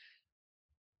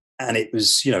 and it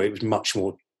was much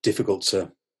more difficult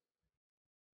to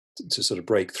sort of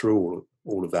break through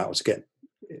all of that, or to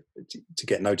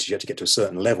get noticed. You had to get to a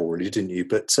certain level, really, didn't you?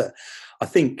 But I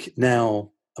think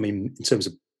now, I mean, in terms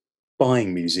of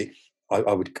buying music,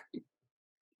 I would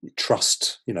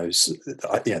trust, there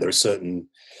are certain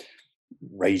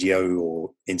radio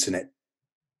or internet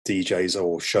DJs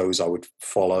or shows I would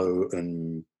follow,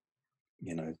 and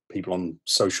people on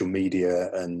social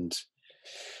media and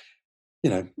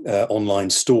online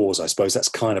stores. I suppose that's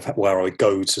kind of where I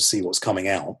go to see what's coming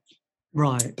out.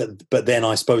 Right. But then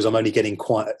I suppose I'm getting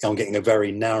a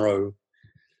very narrow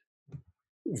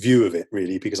view of it,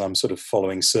 really, because I'm sort of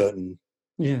following certain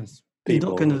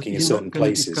people looking at certain places. You're not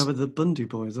going to discover the Bundy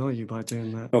Boys, are you, by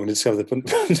doing that? Not going to discover the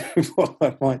Bundy Boys.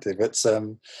 I might do, but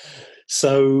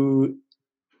so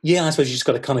yeah, I suppose you just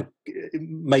got to kind of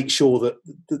make sure that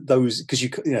those, because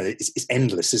it's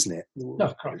endless, isn't it?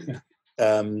 No, correct. Yeah.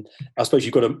 I suppose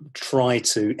you've got to try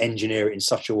to engineer it in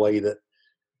such a way that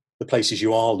the places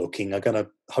you are looking are going to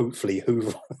hopefully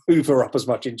hoover up as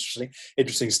much interesting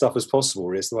stuff as possible.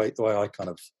 Really, is the way I kind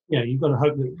of you've got to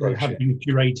hope that they have been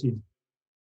curated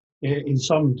in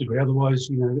some degree. Otherwise,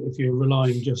 if you're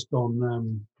relying just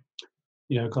on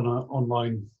kind of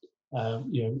online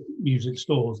music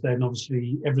stores, then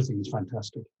obviously everything is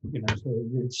fantastic. So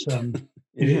it's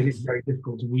it is very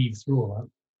difficult to weave through all that.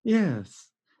 Yes.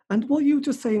 And what you were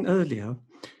just saying earlier,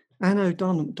 Anno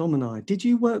Domini, did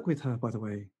you work with her, by the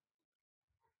way?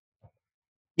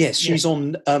 Yes, she's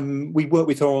on. We work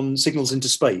with her on Signals into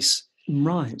Space.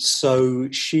 Right.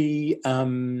 So she,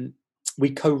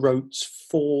 we co-wrote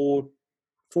four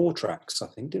tracks, I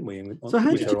think, didn't we? So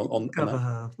how did you discover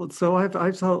her? So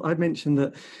I mentioned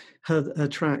that her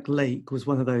track Lake was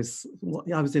one of those.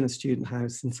 I was in a student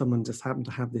house and someone just happened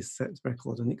to have this set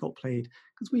record and it got played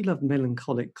because we loved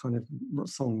melancholic kind of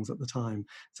songs at the time.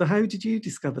 So how did you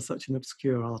discover such an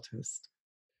obscure artist?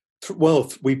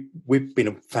 Well, we've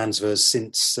been fans of hers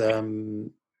since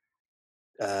the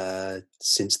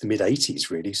mid '80s,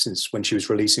 really. Since when she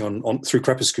was releasing on through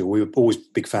Crepuscule, we were always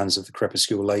big fans of the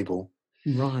Crepuscule label.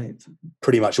 Right.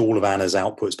 Pretty much all of Anna's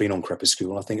output's been on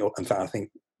Crepuscule. I think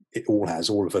it all has,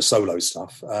 all of her solo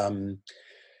stuff. So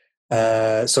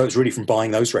it's really from buying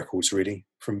those records, really,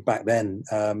 from back then.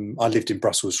 I lived in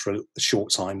Brussels for a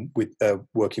short time with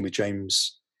working with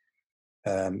James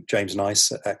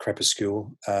Nice at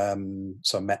Crepuscule.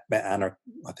 So I met Anna,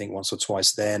 I think, once or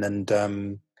twice then, and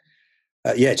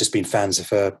just been fans of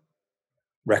her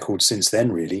records since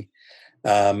then, really.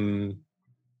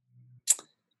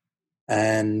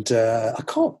 And I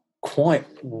can't quite.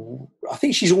 I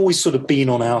think she's always sort of been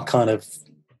on our kind of.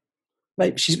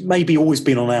 She's maybe always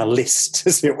been on our list,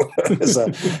 as it were,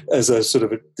 as a sort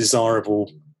of a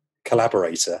desirable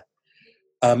collaborator.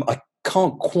 I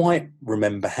can't quite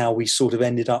remember how we sort of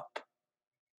ended up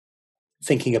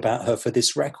thinking about her for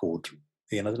this record.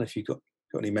 Ian, I don't know if you've got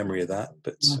any memory of that,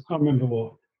 but I can't remember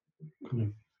what kind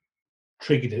of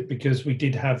triggered it, because we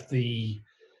did have the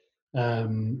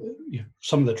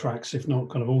some of the tracks, if not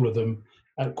kind of all of them,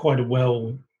 at quite a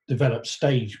well developed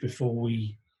stage before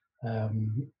we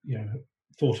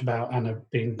thought about Anna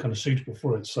being kind of suitable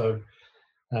for it. So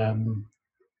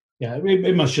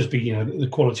it must just be the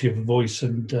quality of the voice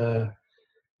and the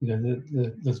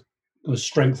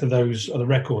strength of those other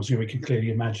records. We can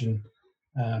clearly imagine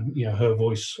her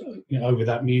voice over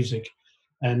that music,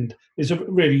 and it's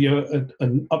really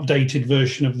an updated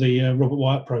version of the Robert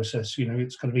Wyatt process.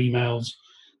 It's kind of emails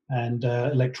and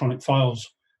electronic files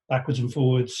backwards and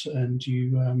forwards, and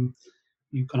you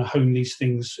kind of hone these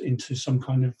things into some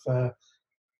kind of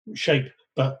shape.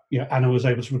 But Anna was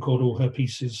able to record all her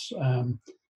pieces, all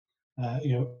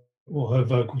her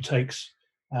vocal takes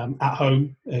at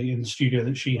home in the studio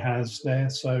that she has there.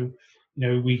 So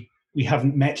we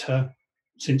haven't met her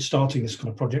since starting this kind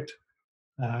of project.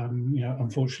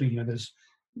 Unfortunately, there's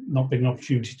not been an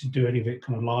opportunity to do any of it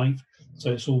kind of live,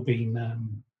 so it's all been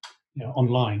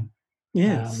online.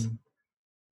 Yes.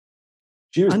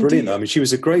 She was brilliant. I mean, she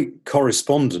was a great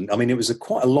correspondent. I mean, it was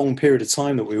quite a long period of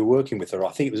time that we were working with her.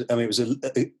 I think it was. I mean, it was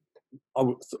I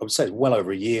would say it's well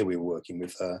over a year we were working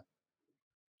with her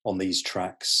on these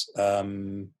tracks.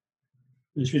 She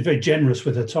was very generous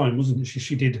with her time, wasn't she?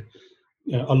 She did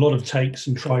a lot of takes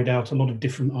and tried out a lot of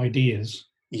different ideas.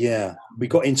 Yeah, we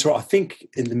got into. I think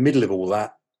in the middle of all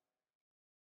that,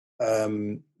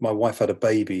 my wife had a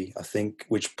baby, I think,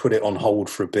 which put it on hold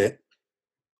for a bit.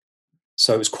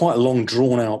 So it was quite a long,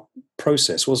 drawn-out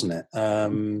process, wasn't it?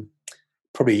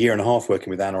 Probably a year and a half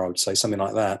working with Anna, I would say, something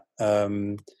like that.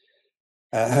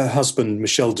 Her husband,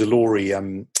 Michel Delory,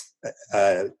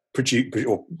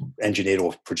 engineered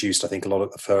or produced, I think, a lot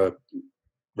of her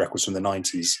records from the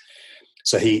 90s.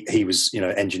 So he was,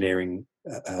 engineering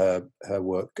her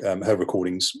work, her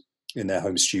recordings in their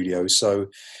home studio. So,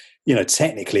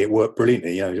 technically it worked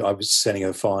brilliantly. I was sending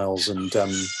her files and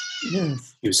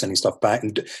he was sending stuff back.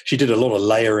 And she did a lot of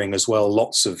layering as well,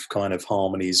 lots of kind of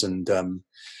harmonies and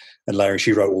layering.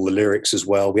 She wrote all the lyrics as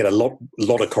well. We had a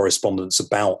lot of correspondence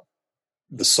about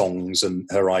the songs and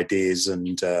her ideas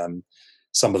and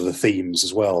some of the themes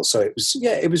as well. So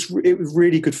it was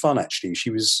really good fun, actually.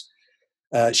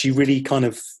 She really kind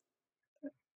of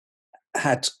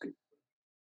had,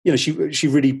 she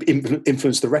really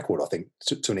influenced the record, I think,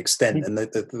 to an extent, and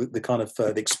the kind of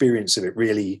the experience of it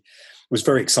really was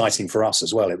very exciting for us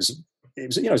as well. It was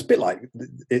it's a bit like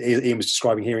Ian was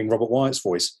describing hearing Robert Wyatt's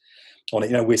voice on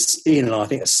it. Ian and I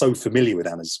think are so familiar with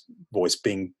Anna's voice,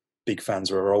 being big fans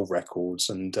of her old records,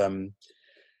 and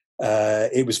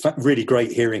it was really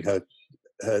great hearing her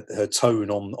tone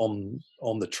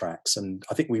on the tracks, and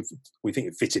I think we think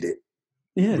it fitted it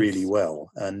really well,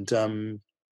 and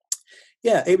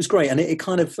it was great, and it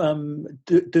kind of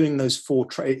doing those 4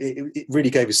 tracks. It really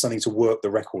gave us something to work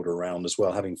the record around as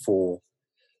well. Having 4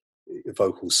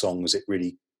 vocal songs, it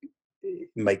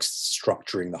makes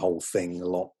structuring the whole thing a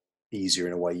lot easier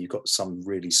in a way. You've got some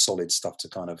really solid stuff to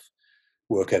kind of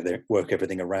work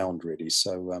everything around, really.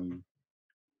 So.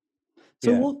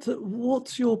 So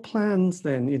what's your plans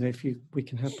then? If we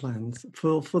can have plans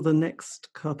for the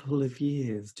next couple of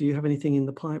years. Do you have anything in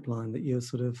the pipeline that you're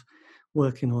sort of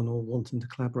working on or wanting to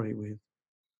collaborate with?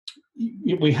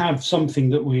 We have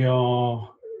something that we are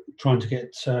trying to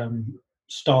get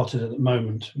started at the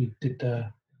moment. We did.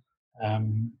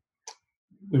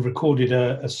 We recorded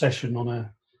a session on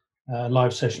a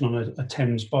live session on a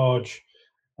Thames barge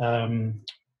in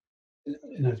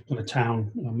a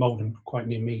town, Malden, quite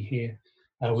near me here.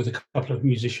 With a couple of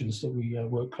musicians that we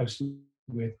work closely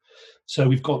with. So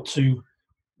we want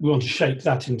to shape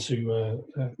that into a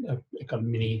kind of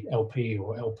mini LP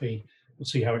or LP. We'll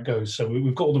see how it goes. So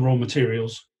we've got all the raw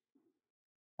materials.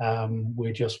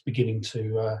 We're just beginning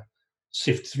to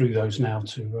sift through those now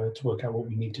to work out what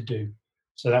we need to do.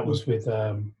 So that was with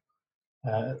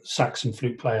sax and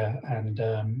flute player and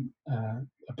a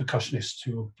percussionist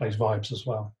who plays vibes as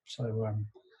well. So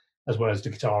as well as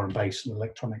the guitar and bass and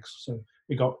electronics. So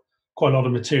we got quite a lot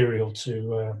of material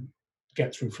to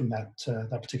get through from that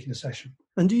particular session.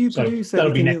 And do you produce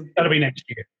that'll be next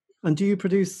year. And do you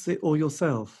produce it all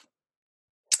yourself?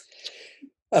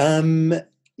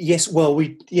 Yes, well,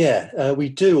 we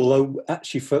do. Although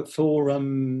actually, for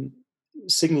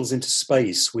Signals into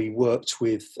Space, we worked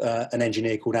with an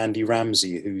engineer called Andy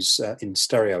Ramsey, who's in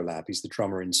Stereolab. He's the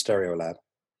drummer in Stereolab.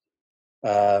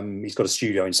 He's got a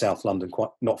studio in South London,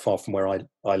 quite not far from where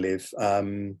I live.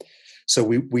 So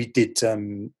we did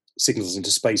Signals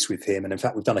into Space with him, and in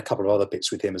fact we've done a couple of other bits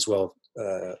with him as well.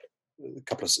 A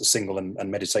couple of single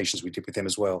and meditations we did with him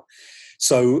as well.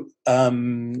 So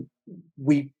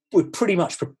we pretty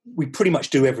much do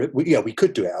we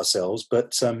could do it ourselves,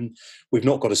 but we've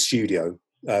not got a studio.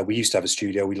 We used to have a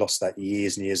studio. We lost that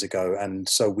years and years ago, and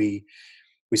so we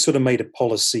sort of made a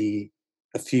policy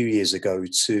a few years ago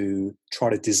to try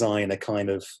to design a kind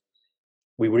of.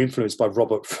 We were influenced by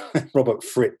Robert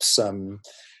Fripp's.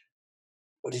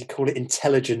 What did he call it?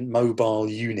 Intelligent mobile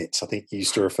units, I think he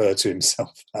used to refer to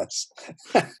himself as.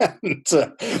 And,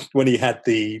 when he had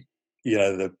the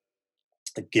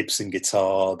Gibson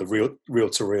guitar, the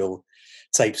reel-to-reel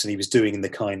tapes, and he was doing the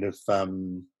kind of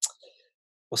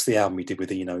what's the album he did with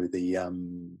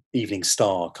the Evening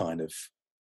Star kind of.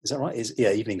 Is that right?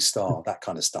 Evening Star, that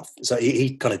kind of stuff. So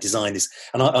he kind of designed this,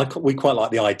 and we quite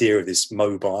like the idea of this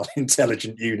mobile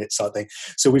intelligent unit sort of thing.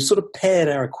 So we've sort of pared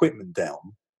our equipment down.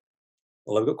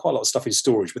 Although we've got quite a lot of stuff in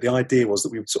storage, but the idea was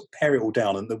that we would sort of pare it all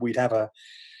down and that we'd have a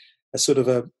sort of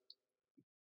a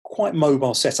quite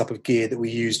mobile setup of gear that we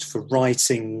used for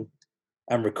writing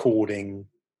and recording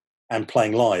and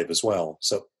playing live as well.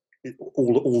 So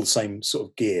all the same sort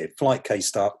of gear, flight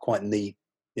cased up, quite neat,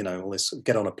 all this,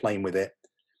 get on a plane with it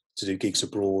to do gigs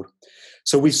abroad.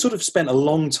 So we sort of spent a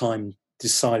long time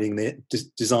designing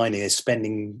it,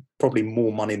 spending probably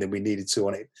more money than we needed to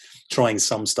on it, trying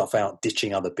some stuff out,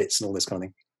 ditching other bits and all this kind of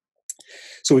thing.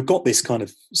 So we've got this kind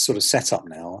of sort of setup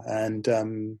now, and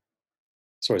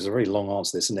sorry, it's a very long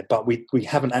answer, this, isn't it? But we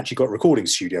haven't actually got a recording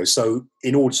studio. So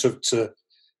in order to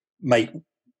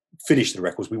finish the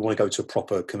records, we want to go to a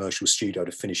proper commercial studio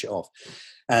to finish it off.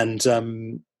 And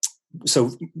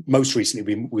so most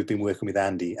recently we've been working with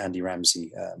Andy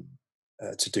Ramsey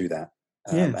to do that.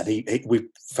 And we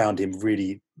found him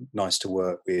really nice to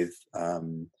work with.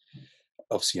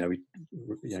 Obviously, we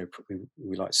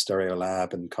like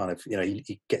Stereolab, and kind of,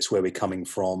 he gets where we're coming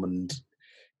from, and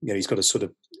he's got a sort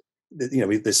of,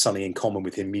 there's something in common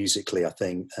with him musically, I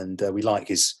think, and we like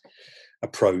his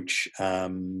approach.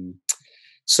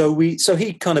 So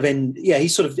he kind of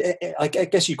he's sort of, I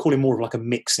guess you call him more of like a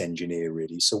mix engineer,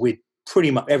 really. So we're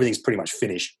pretty much, everything's pretty much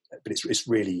finished, but it's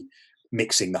really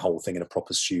mixing the whole thing in a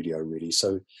proper studio, really.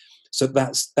 So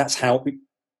that's how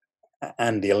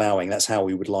that's how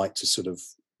we would like to sort of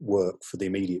work for the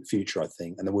immediate future, I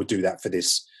think. And then we'll do that for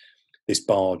this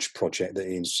barge project that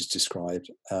Ian's just described.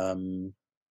 And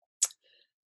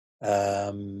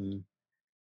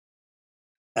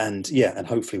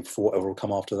hopefully for whatever will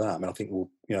come after that. I mean, I think we'll,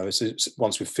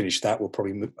 once we've finished that, we'll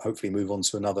probably hopefully move on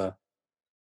to another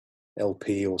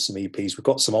LP or some EPs. We've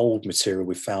got some old material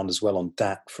we've found as well on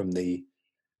DAT from the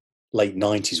late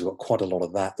 90s. We've got quite a lot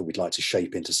of that we'd like to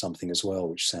shape into something as well,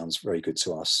 which sounds very good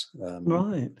to us.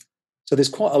 Right. So there's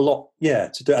quite a lot,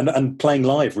 to do, and playing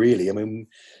live, really. I mean,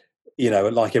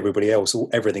 like everybody else,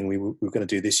 everything we were going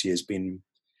to do this year has been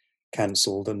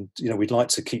cancelled, and we'd like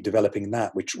to keep developing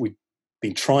that, which we've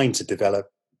been trying to develop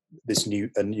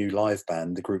a new live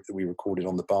band, the group that we recorded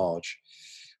on the barge,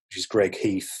 which is Greg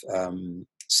Heath,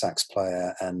 sax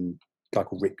player, and a guy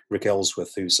called Rick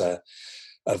Ellsworth, who's a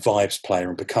vibes player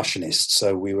and percussionist.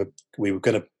 So we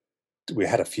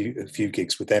had a few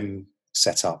gigs with them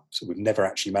set up, so we've never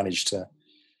actually managed to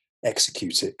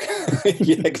execute it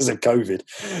because of COVID.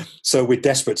 So we're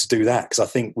desperate to do that, because I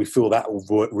think we feel that will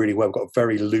work really well. We've got a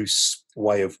very loose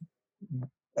way of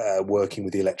working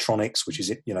with the electronics, which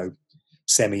is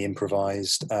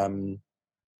semi-improvised, and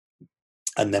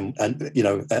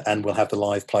we'll have the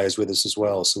live players with us as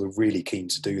well. So we're really keen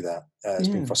to do that. It's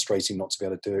been frustrating not to be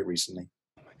able to do it recently.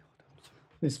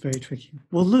 It's very tricky.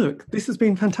 Well, look, this has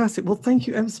been fantastic. Well, thank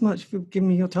you ever so much for giving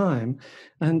me your time,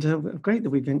 and great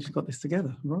that we eventually got this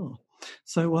together. Right.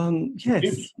 So,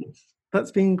 yes,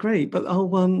 that's been great. But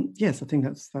yes, I think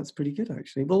that's pretty good,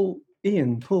 actually. Well,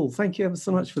 Ian, Paul, thank you ever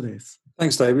so much for this.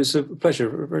 Thanks, Dave. It's a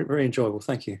pleasure. Very, very enjoyable.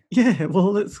 Thank you. Yeah,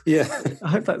 well, I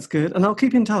hope that's good. And I'll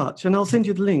keep in touch, and I'll send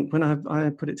you the link when I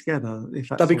put it together.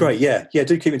 That'd be great. Yeah,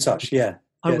 do keep in touch. Yeah.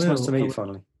 It's nice to meet you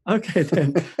finally. Okay,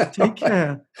 then. Take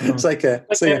care. Take care.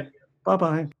 See you.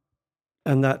 Bye-bye.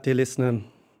 And that, dear listener,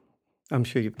 I'm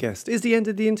sure you've guessed, is the end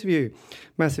of the interview.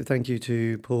 Massive thank you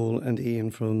to Paul and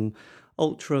Ian from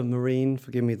Ultramarine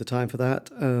for giving me the time for that.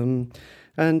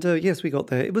 Yes, we got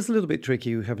there. It was a little bit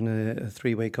tricky having a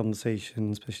three-way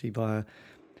conversation, especially via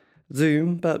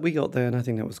Zoom, but we got there, and I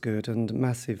think that was good. And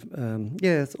massive,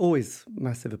 it's always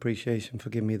massive appreciation for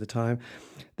giving me the time.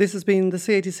 This has been the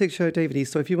C86 Show, David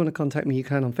East. So if you want to contact me, you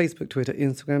can on Facebook, Twitter,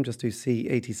 Instagram. Just do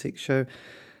C86 Show.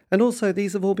 And also,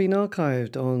 these have all been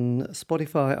archived on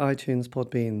Spotify, iTunes,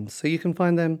 Podbean. So you can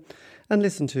find them and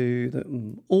listen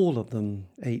to all of them,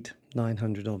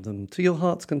 900 of them, to your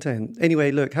heart's content.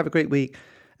 Anyway, look, have a great week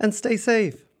and stay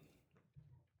safe.